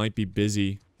Empire might be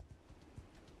busy.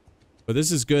 But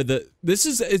this is good.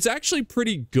 It's actually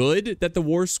pretty good that the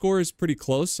war score is pretty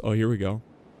close. Oh, here we go.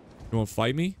 You want to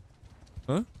fight me?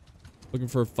 Huh? Looking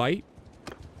for a fight?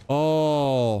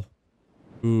 Oh.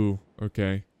 Ooh,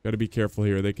 okay. Gotta be careful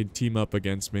here. They can team up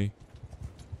against me.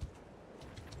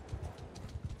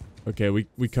 Okay,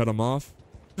 we cut them off.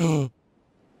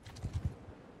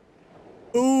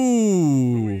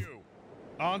 Ooh.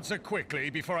 Answer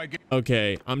quickly before I get.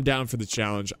 Okay, I'm down for the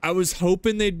challenge. I was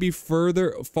hoping they'd be far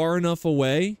enough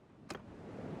away.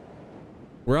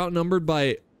 We're outnumbered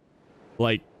by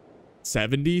like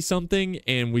 70 something,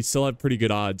 and we still have pretty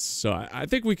good odds. So I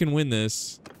think we can win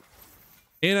this.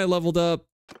 And I leveled up.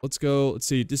 Let's go. Let's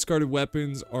see. Discarded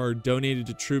weapons are donated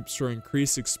to troops for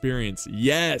increased experience.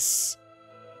 Yes.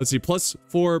 Let's see.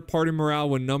 +4 party morale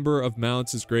when number of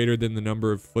mounts is greater than the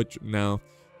number of foot. Now,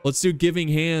 let's do giving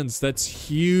hands. That's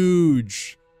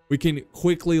huge. We can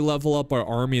quickly level up our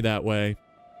army that way.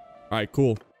 All right,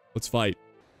 cool. Let's fight.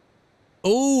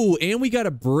 Oh, and we got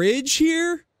a bridge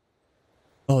here?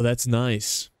 Oh, that's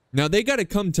nice. Now, they got to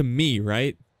come to me,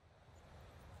 right?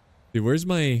 Dude, where's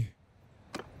my...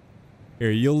 Here,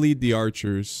 you'll lead the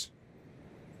archers.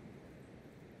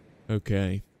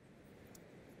 Okay.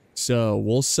 So,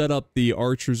 we'll set up the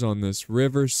archers on this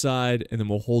river side, and then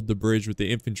we'll hold the bridge with the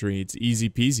infantry. It's easy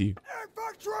peasy.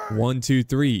 Infantry! 1, 2,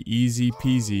 3. Easy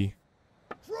peasy.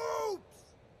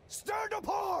 Troops! Stand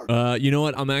apart! You know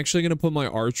what? I'm actually going to put my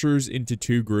archers into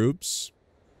 2 groups.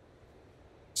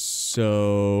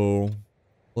 So,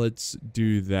 let's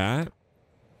do that.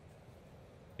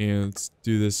 And let's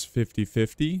do this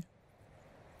 50-50.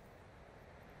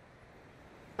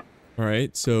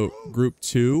 Alright, so group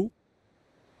 2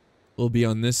 will be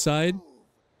on this side.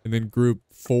 And then group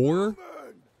 4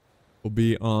 will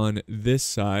be on this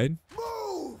side.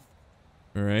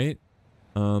 Alright.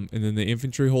 And then the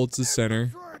infantry holds the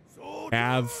center.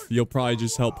 Cav, you'll probably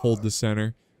just help hold the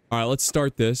center. Alright, let's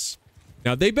start this.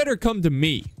 Now, they better come to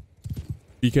me.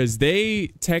 Because they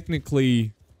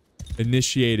technically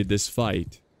initiated this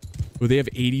fight. Well, they have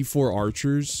 84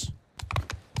 archers.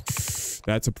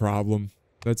 That's a problem.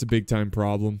 That's a big time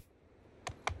problem.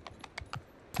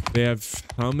 They have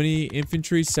how many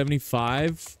infantry?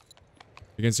 75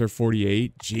 against our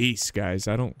 48. Jeez, guys,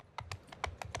 I don't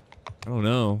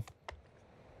know.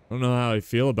 I don't know how I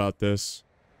feel about this.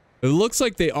 It looks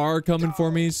like they are coming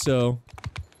for me, so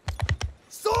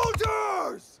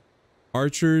Soldiers!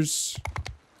 Archers.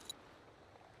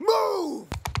 Move!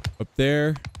 Up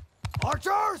there.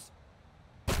 Archers!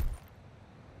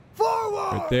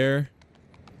 Forward! Right there.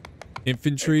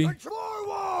 Infantry.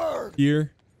 Forward!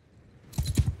 Here.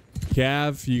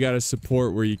 Cav, you gotta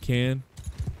support where you can.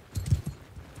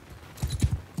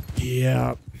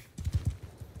 Yeah.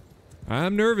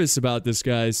 I'm nervous about this,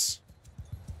 guys.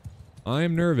 I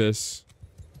am nervous.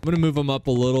 I'm gonna move them up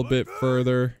a little bit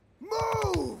further.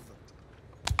 Move!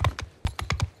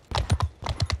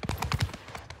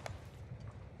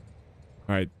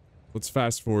 Alright, let's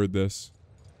fast forward this.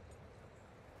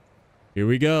 Here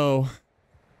we go.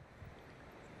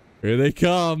 Here they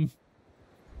come.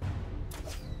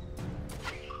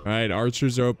 Alright,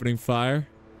 archers are opening fire.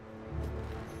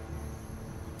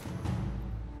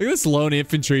 Look at this lone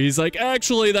infantry. He's like,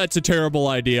 actually, that's a terrible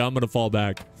idea. I'm gonna fall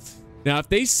back. Now, if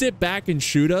they sit back and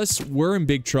shoot us, we're in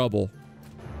big trouble.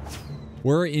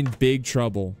 We're in big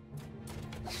trouble.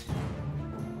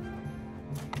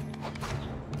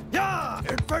 Yeah!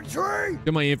 Infantry!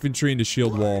 Get my infantry into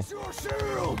shield wall. Raise your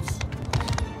shields!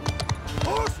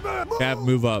 Horsemen! Cav,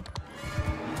 move up.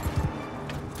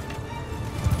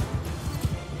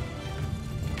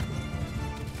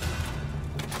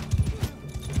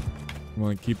 Come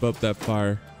on, keep up that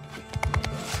fire.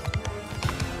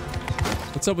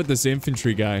 What's up with this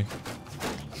infantry guy?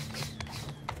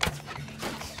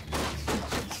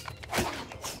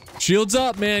 Shields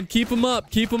up, man. Keep him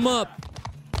up. Keep him up.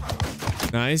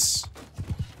 Nice.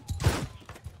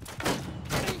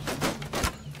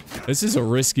 This is a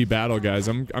risky battle, guys.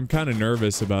 I'm kind of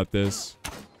nervous about this.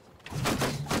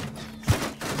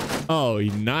 Oh,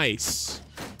 nice.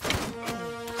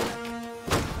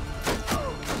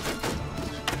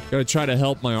 Gotta try to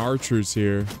help my archers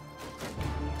here.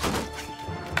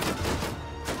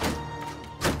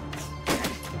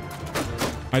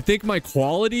 I think my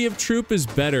quality of troop is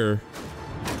better.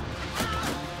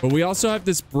 But we also have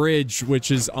this bridge,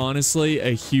 which is honestly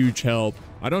a huge help.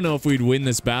 I don't know if we'd win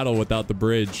this battle without the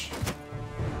bridge.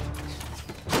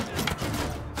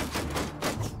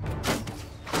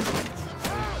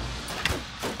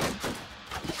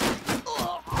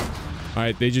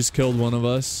 Alright, they just killed one of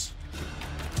us.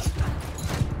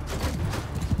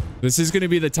 This is going to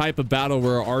be the type of battle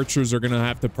where our archers are going to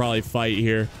have to probably fight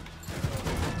here.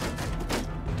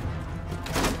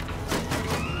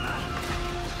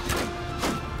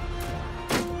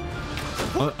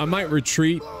 I might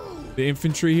retreat the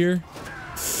infantry here.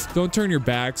 Don't turn your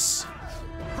backs.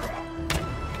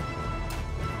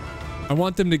 I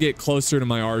want them to get closer to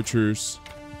my archers.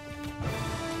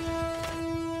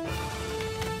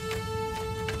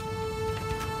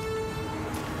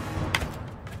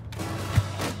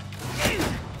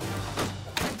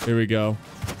 Here we go.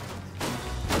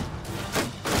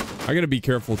 I gotta be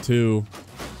careful too.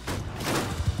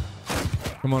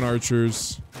 Come on,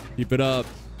 archers. Keep it up.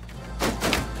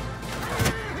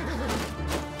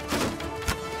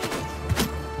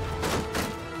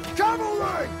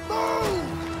 Cavalry,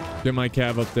 move! Get my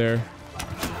cav up there.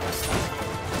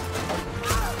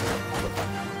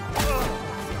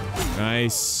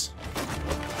 Nice.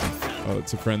 Oh,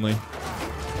 it's a friendly.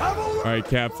 All right,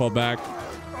 cav, fall back.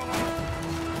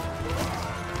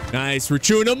 Nice. We're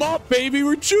chewing them up, baby.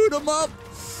 We're chewing them up.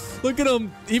 Look at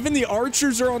them. Even the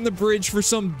archers are on the bridge for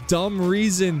some dumb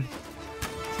reason.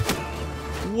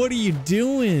 What are you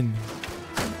doing?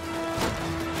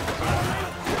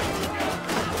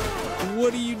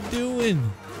 What are you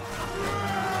doing?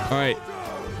 All right.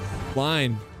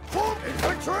 Line.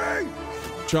 Infantry!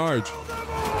 Charge.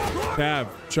 Cav.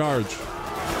 Charge.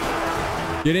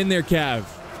 Get in there, Cav.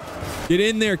 Get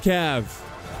in there, Cav.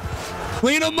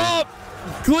 Clean them up.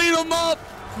 Clean them up!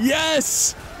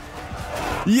 Yes!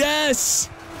 Yes!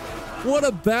 What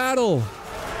a battle!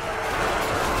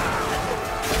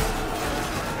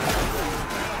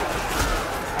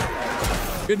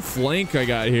 Good flank I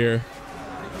got here.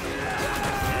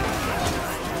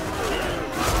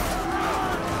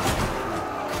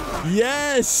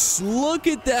 Yes! Look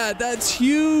at that! That's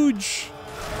huge!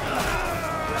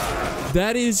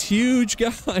 That is huge,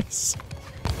 guys.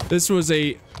 This was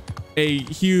a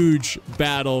huge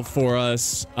battle for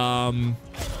us.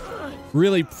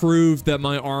 Really proved that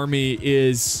my army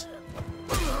is...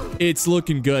 It's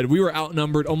looking good. We were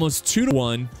outnumbered almost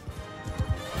 2-to-1.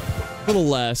 A little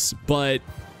less, but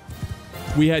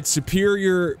we had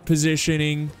superior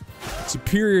positioning,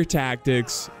 superior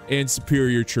tactics, and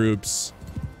superior troops.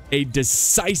 A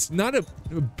decisive... Not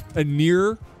a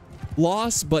near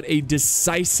loss, but a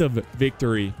decisive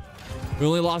victory. We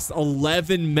only lost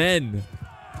 11 men.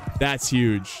 That's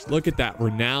huge. Look at that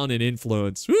renown and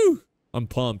influence. Woo! I'm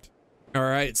pumped. All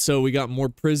right, so we got more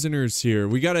prisoners here.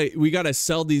 We gotta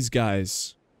sell these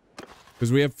guys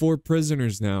because we have 4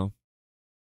 prisoners now,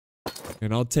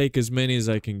 and I'll take as many as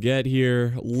I can get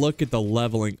here. Look at the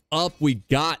leveling up we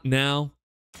got now.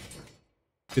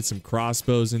 Get some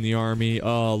crossbows in the army.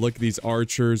 Oh, look at these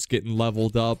archers getting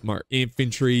leveled up. Our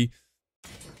infantry.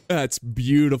 That's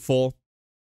beautiful.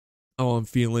 Oh, I'm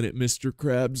feeling it, Mr.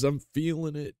 Krabs. I'm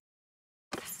feeling it.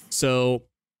 So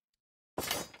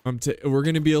we're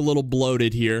gonna be a little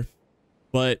bloated here,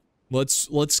 but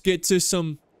let's get to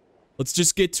some. Let's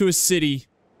just get to a city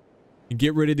and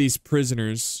get rid of these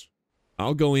prisoners.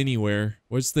 I'll go anywhere.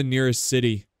 What's the nearest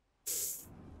city?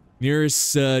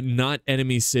 Nearest not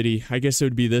enemy city. I guess it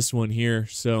would be this one here.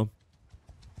 So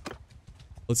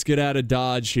let's get out of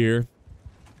Dodge here.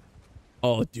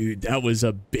 Oh, dude, that was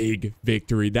a big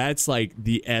victory. That's like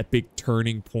the epic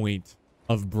turning point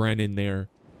of Brennan there.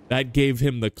 That gave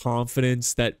him the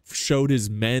confidence, that showed his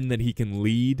men that he can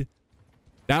lead.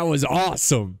 That was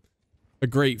awesome. A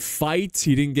great fight.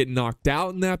 He didn't get knocked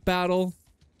out in that battle.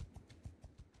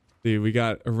 Dude, we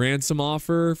got a ransom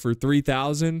offer for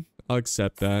 3,000. I'll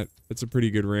accept that. That's a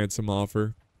pretty good ransom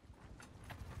offer.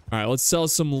 All right, let's sell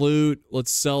some loot.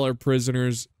 Let's sell our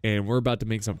prisoners, and we're about to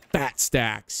make some fat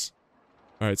stacks.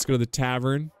 All right, let's go to the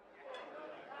tavern.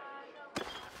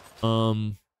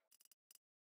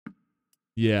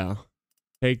 Yeah.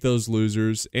 Take those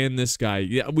losers and this guy.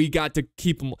 Yeah, we got to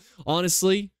keep them.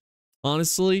 Honestly,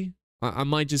 I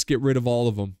might just get rid of all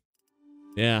of them.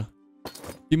 Yeah.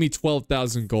 Give me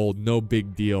 12,000 gold. No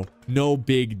big deal. No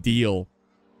big deal.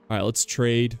 All right, let's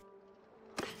trade.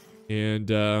 And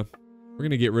we're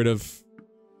going to get rid of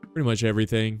pretty much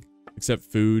everything except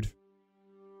food.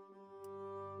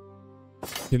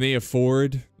 Can they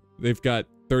afford? They've got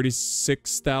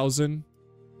 36,000.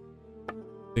 I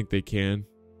think they can.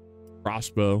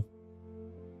 Crossbow.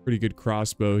 Pretty good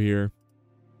crossbow here.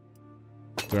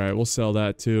 All right, we'll sell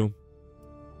that too.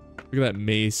 Look at that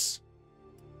mace.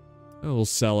 Oh, we'll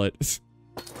sell it.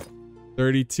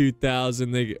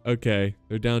 32,000. They okay.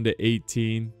 They're down to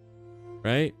 18.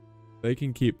 Right? They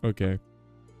can keep. Okay.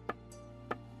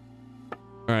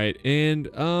 All right, and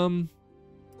we'll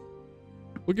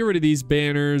get rid of these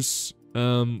banners.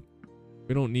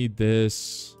 We don't need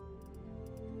this.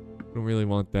 We don't really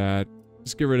want that.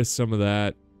 Just get rid of some of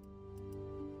that.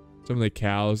 Some of the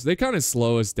cows. They kind of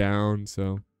slow us down,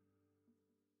 so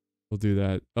we'll do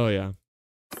that. Oh yeah.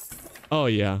 Oh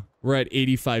yeah. We're at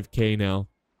 85k now.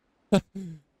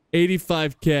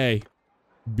 85k.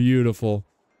 Beautiful.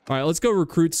 All right, let's go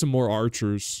recruit some more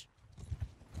archers.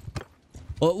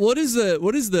 Well, what is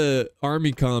the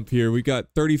army comp here? We got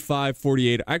 35,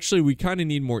 48. Actually, we kind of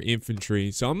need more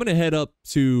infantry. So I'm going to head up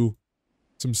to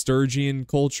some Sturgian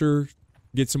culture,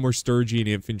 get some more Sturgian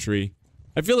infantry.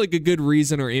 I feel like a good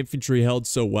reason our infantry held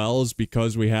so well is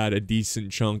because we had a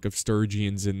decent chunk of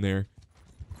Sturgians in there.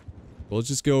 Well, let's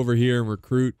just go over here and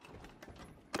recruit.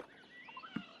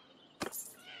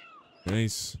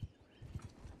 Nice.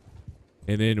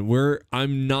 And then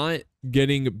I'm not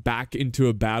getting back into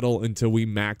a battle until we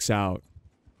max out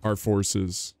our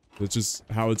forces. That's just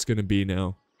how it's gonna be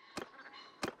now.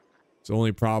 It's the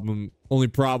only problem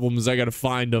is I gotta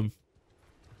find them.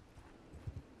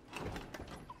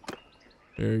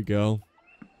 There you go.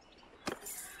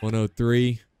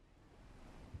 103.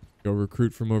 Go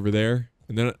recruit from over there.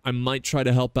 And then I might try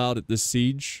to help out at this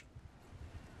siege.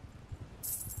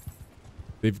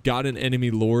 They've got an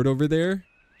enemy lord over there.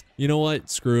 You know what?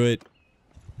 Screw it.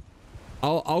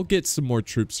 I'll get some more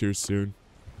troops here soon.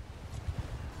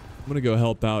 I'm gonna go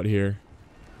help out here.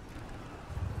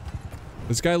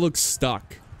 This guy looks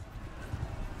stuck.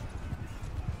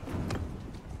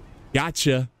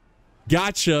 Gotcha.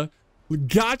 Gotcha.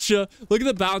 Gotcha. Look at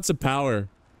the balance of power.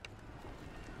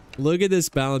 Look at this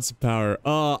balance of power.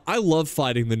 I love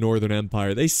fighting the Northern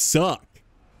Empire. They suck.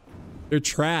 They're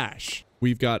trash.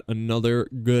 We've got another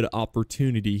good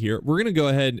opportunity here. We're gonna go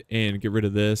ahead and get rid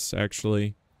of this,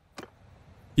 actually.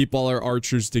 Keep all our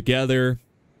archers together.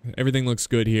 Everything looks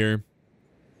good here.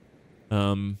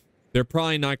 They're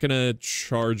probably not gonna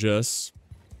charge us.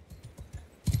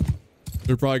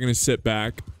 They're probably gonna sit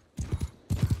back.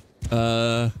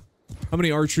 How many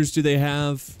archers do they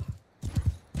have?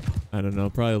 I don't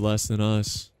know, probably less than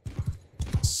us.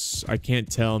 I can't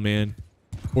tell, man.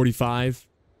 45?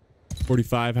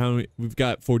 45, how many? We've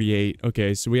got 48.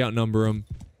 Okay, so we outnumber them.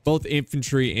 Both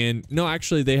infantry and... No,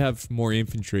 actually, they have more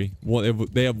infantry. Well,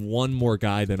 they have one more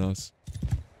guy than us.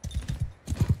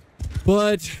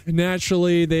 But,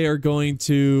 naturally, they are going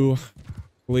to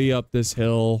flee up this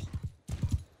hill.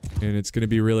 And it's going to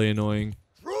be really annoying.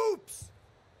 Troops!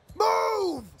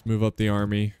 Move! Let's move up the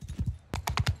army.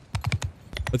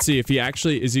 Let's see if he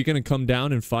actually... Is he going to come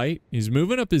down and fight? He's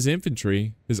moving up his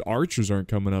infantry. His archers aren't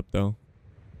coming up, though.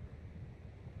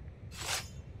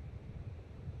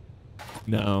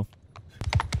 No.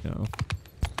 No.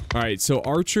 Alright, so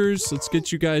archers, let's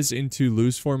get you guys into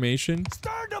loose formation.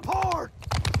 Stand apart!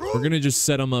 We're gonna just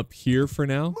set them up here for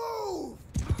now. Move!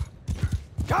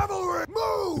 Cavalry,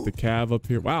 move! Put the cav up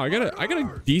here. Wow, I got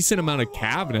a decent amount of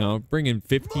cav now. Bring in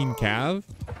 15 cav.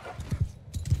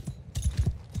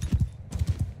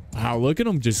 Wow, look at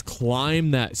them just climb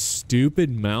that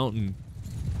stupid mountain.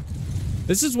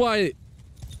 This is why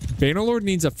Bannerlord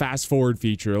needs a fast forward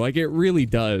feature. Like, it really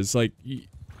does. Like,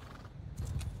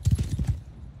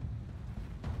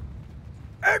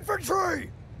 infantry!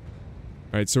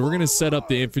 Alright, so we're gonna set up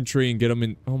the infantry and get them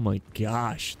in... Oh my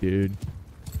gosh, dude.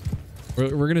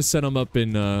 We're gonna set them up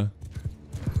in,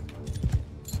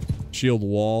 shield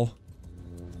wall.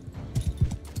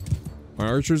 My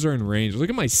archers are in range. Look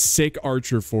at my sick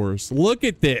archer force. Look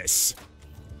at this!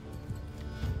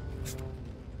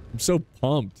 I'm so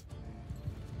pumped.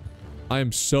 I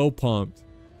am so pumped.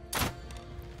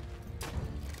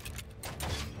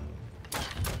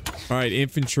 Alright,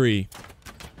 infantry.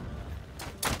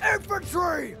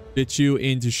 Infantry! Get you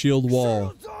into shield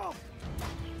wall.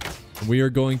 We are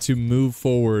going to move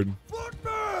forward.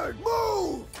 Footmen,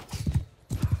 move!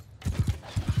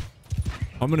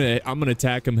 I'm gonna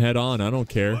attack him head on. I don't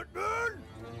care. Footmen,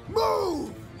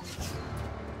 move!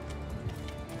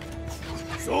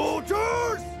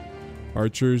 Soldiers!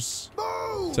 Archers,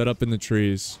 Move! set up in the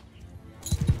trees.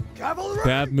 Cavalry!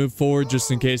 Cav, move forward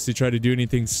just in case they try to do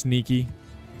anything sneaky.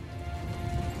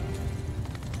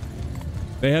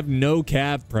 They have no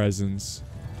cav presence.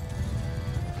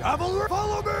 Cavalry,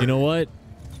 follow me! You know what?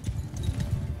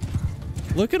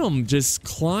 Look at him just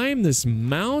climb this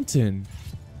mountain.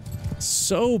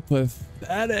 So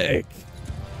pathetic.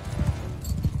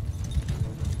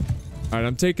 All right,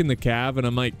 I'm taking the cab, and I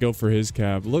might go for his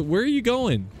cab. Look, where are you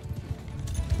going?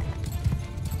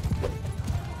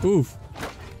 Oof.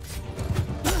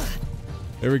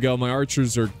 There we go. My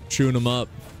archers are chewing him up.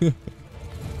 All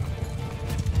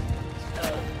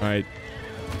right.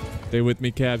 Stay with me,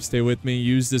 cab. Stay with me.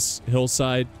 Use this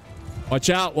hillside.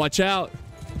 Watch out. Watch out.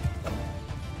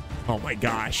 Oh, my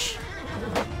gosh.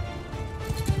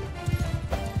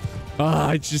 Ah,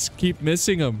 I just keep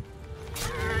missing him.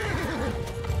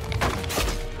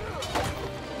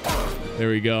 There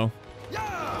we go.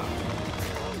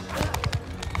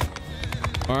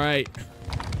 All right.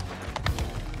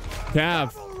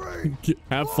 Cav,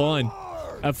 have fun.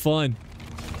 Have fun.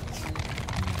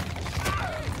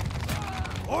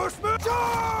 Horsemen,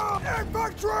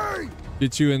 infantry!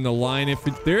 Get you in the line if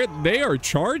they are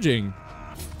charging.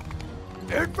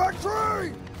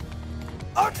 Infantry!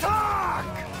 Attack!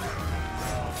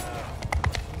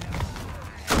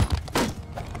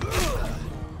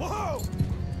 Whoa!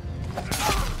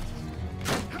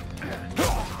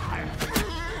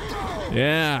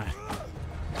 Yeah.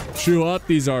 Chew up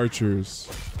these archers.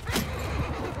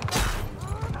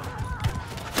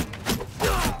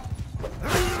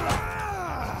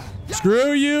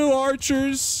 Screw you,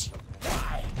 archers.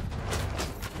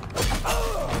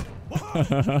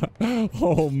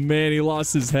 Oh man, he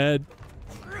lost his head.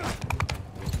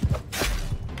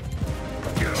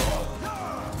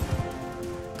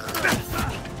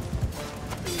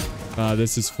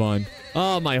 This is fun.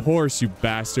 Oh, my horse, you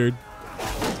bastard.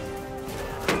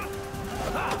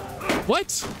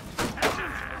 What?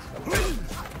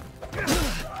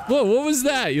 Whoa, what was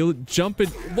that? You'll jump in.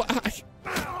 What?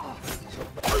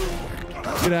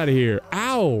 Get out of here.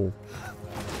 Ow.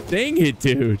 Dang it,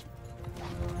 dude.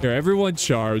 Here, everyone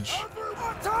charge.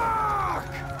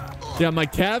 Yeah, my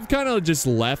cab kind of just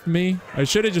left me. I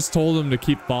should have just told him to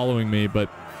keep following me, but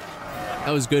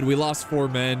that was good. We lost 4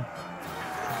 men.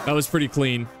 That was pretty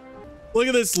clean. Look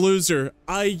at this loser.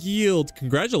 I yield.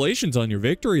 Congratulations on your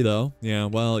victory, though. Yeah,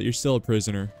 well, you're still a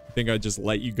prisoner. I think I'd just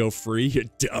let you go free, you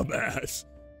dumbass.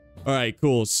 All right,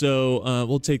 cool. So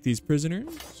we'll take these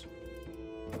prisoners.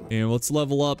 And let's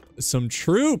level up some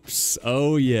troops.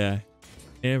 Oh, yeah.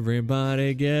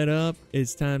 Everybody get up.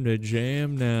 It's time to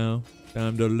jam now.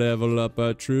 Time to level up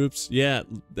our troops. Yeah,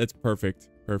 that's perfect.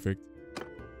 Perfect.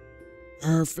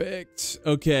 Perfect.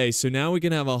 Okay, so now we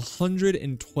can have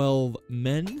 112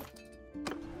 men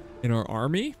in our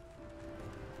army.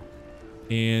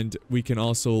 And we can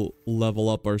also level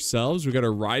up ourselves. We got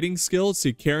our riding skill.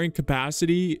 See, carrying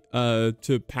capacity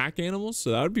to pack animals.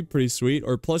 So that would be pretty sweet.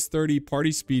 Or plus 30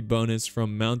 party speed bonus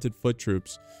from mounted foot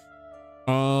troops.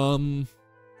 I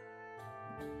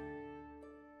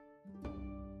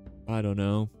don't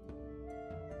know.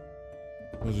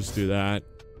 We'll just do that.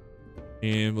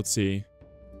 And let's see.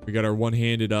 We got our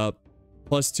one-handed up.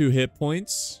 Plus 2 hit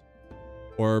points.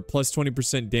 Or plus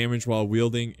 20% damage while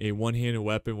wielding a one-handed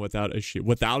weapon without a shield.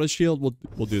 Without a shield,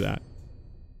 we'll do that.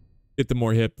 Get the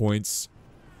more hit points.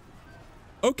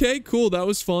 Okay, cool. That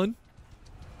was fun.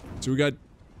 So we got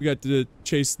to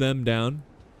chase them down.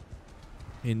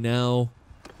 And now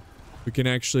we can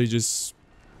actually just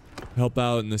help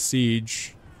out in the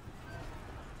siege.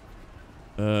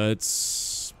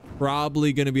 It's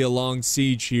probably going to be a long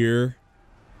siege here.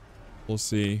 We'll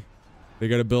see. They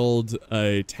got to build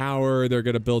a tower. They're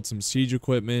going to build some siege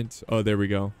equipment. Oh, there we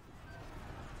go.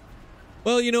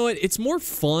 Well, you know what? It's more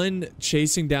fun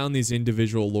chasing down these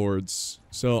individual lords.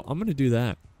 So I'm going to do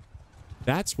that.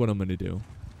 That's what I'm going to do.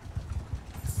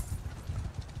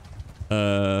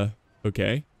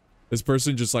 Okay. This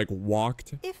person just like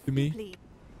walked to me.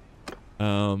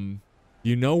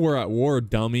 You know we're at war,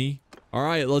 dummy. All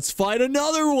right, let's fight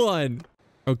another one.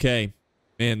 Okay.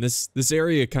 Man, this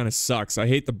area kind of sucks. I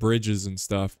hate the bridges and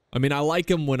stuff. I mean, I like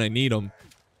them when I need them.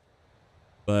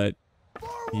 But,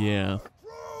 yeah.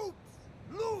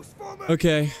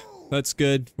 Okay, that's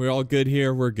good. We're all good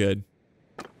here. We're good.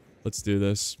 Let's do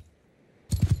this.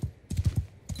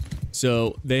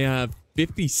 So, they have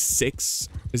 56.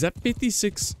 Is that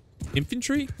 56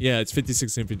 infantry? Yeah, it's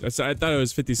 56 infantry. I thought it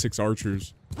was 56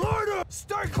 archers. Rider,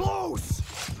 stay close.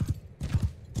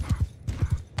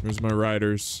 Where's my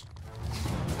riders?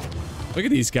 Look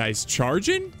at these guys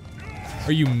charging.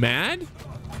 Are you mad?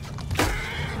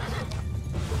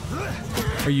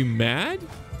 Are you mad?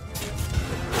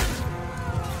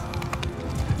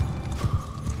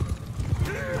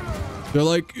 They're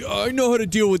like, I know how to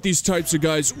deal with these types of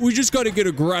guys. We just got to get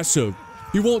aggressive.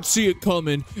 He won't see it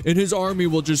coming, and his army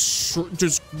will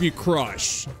just be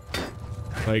crushed.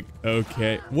 Like,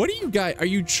 okay. What are you guys? Are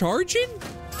you charging?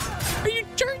 Are you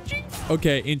charging?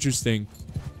 Okay, interesting.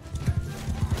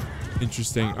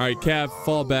 Interesting. All right, Cav,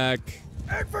 fall back.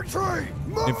 Infantry!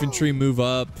 Move! Infantry, move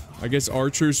up. I guess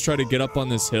archers try to get up on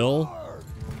this hill.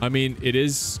 I mean, it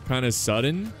is kind of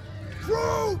sudden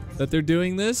that they're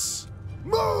doing this.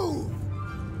 Move!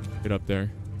 Get up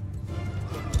there.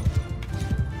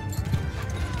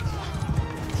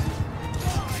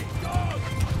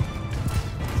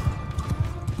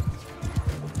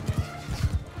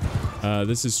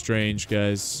 This is strange,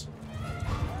 guys.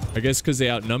 I guess because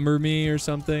they outnumber me or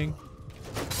something.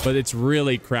 But it's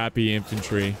really crappy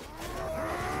infantry.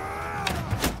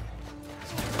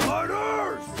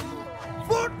 Orders!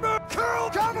 Footmen! Kill!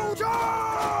 Camel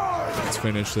charge! Let's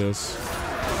finish this.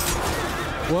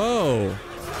 Whoa!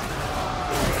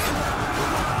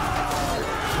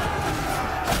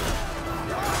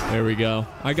 There we go.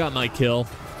 I got my kill.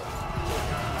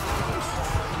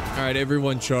 Alright,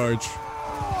 everyone charge.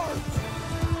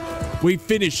 We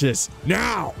finish this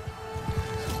now!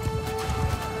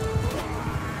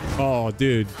 Oh,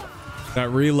 dude.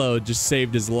 That reload just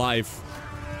saved his life.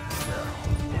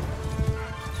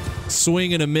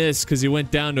 Swing and a miss because he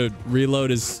went down to reload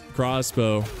his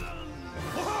crossbow.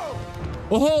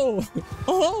 Oh!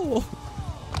 Oh!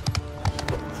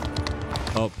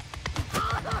 Oh.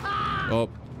 Oh.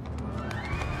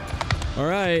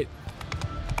 Alright.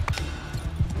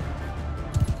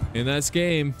 And that's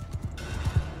game.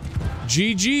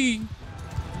 GG.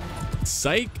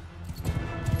 Psych.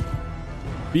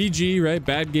 BG, right?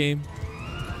 Bad game.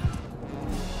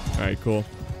 Alright, cool.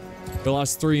 We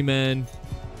lost 3 men.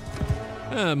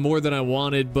 More than I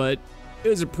wanted, but it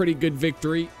was a pretty good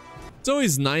victory. It's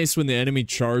always nice when the enemy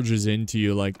charges into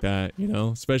you like that, you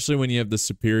know? Especially when you have the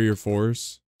superior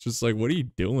force. It's just like, what are you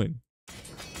doing?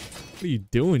 What are you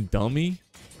doing, dummy?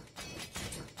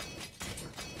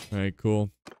 Alright,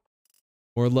 cool.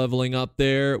 More leveling up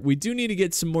there. We do need to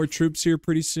get some more troops here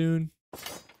pretty soon.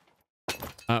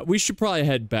 We should probably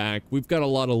head back. We've got a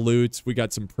lot of loot. We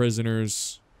got some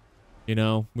prisoners. You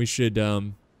know, we should,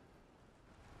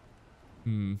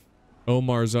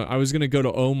 Omar's... I was gonna go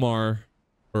to Omar.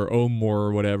 Or Omor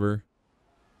or whatever.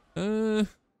 I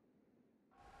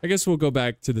guess we'll go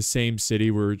back to the same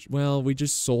city where... Well, we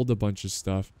just sold a bunch of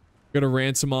stuff. Got a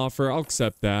ransom offer. I'll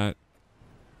accept that.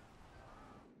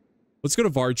 Let's go to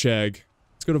Varchag.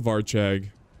 Let's go to Varchag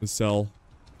to sell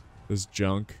this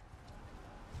junk.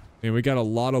 And we got a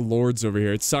lot of lords over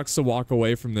here. It sucks to walk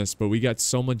away from this, but we got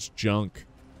so much junk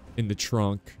in the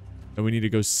trunk that we need to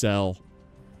go sell.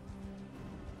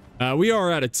 We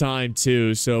are out of time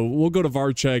too, so we'll go to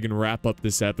Varchag and wrap up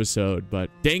this episode. But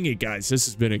dang it, guys, this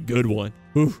has been a good one.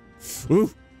 Ooh, ooh,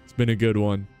 it's been a good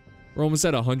one. We're almost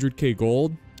at 100k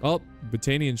gold. Oh,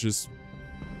 Botanians just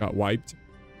got wiped.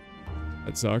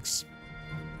 That sucks.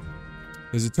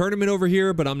 There's a tournament over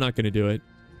here, but I'm not gonna do it.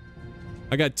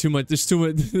 I got too much.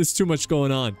 There's too much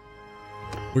going on.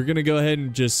 We're gonna go ahead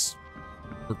and just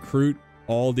recruit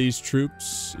all these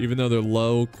troops, even though they're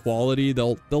low quality.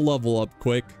 They'll level up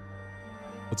quick.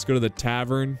 Let's go to the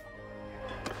tavern.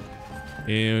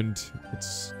 And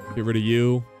let's get rid of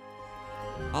you.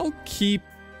 Let's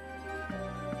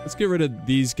get rid of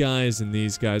these guys and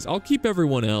these guys. I'll keep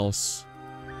everyone else.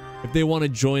 If they want to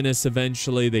join us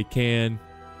eventually, they can.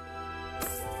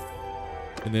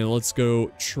 And then let's go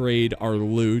trade our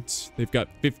loot. They've got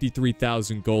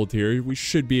 53,000 gold here. We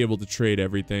should be able to trade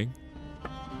everything.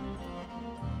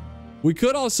 We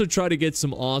could also try to get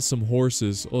some awesome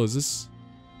horses. Oh, is this...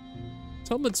 This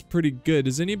helmet's pretty good.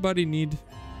 Does anybody need...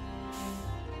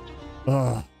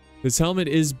 This helmet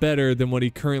is better than what he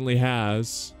currently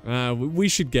has. We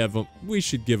should give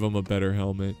him a better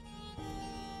helmet.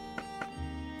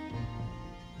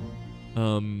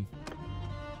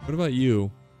 What about you?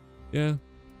 Yeah.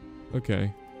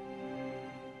 Okay.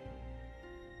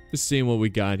 Just seeing what we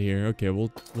got here. Okay,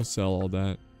 we'll sell all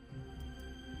that.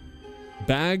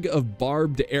 Bag of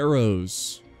barbed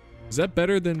arrows. Is that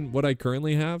better than what I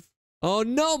currently have? Oh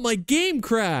no, my game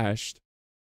crashed.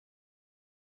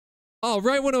 Oh,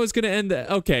 right when I was gonna end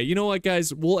the... Okay, you know what,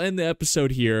 guys? We'll end the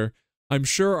episode here. I'm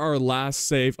sure our last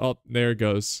save... Oh, there it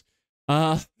goes.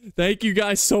 Thank you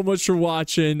guys so much for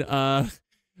watching.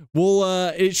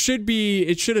 It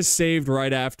should have saved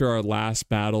right after our last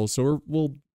battle, so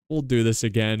we'll do this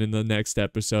again in the next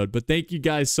episode. But thank you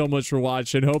guys so much for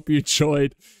watching. Hope you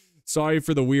enjoyed. Sorry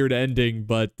for the weird ending,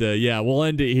 but yeah, we'll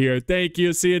end it here. Thank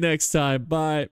you. See you next time. Bye.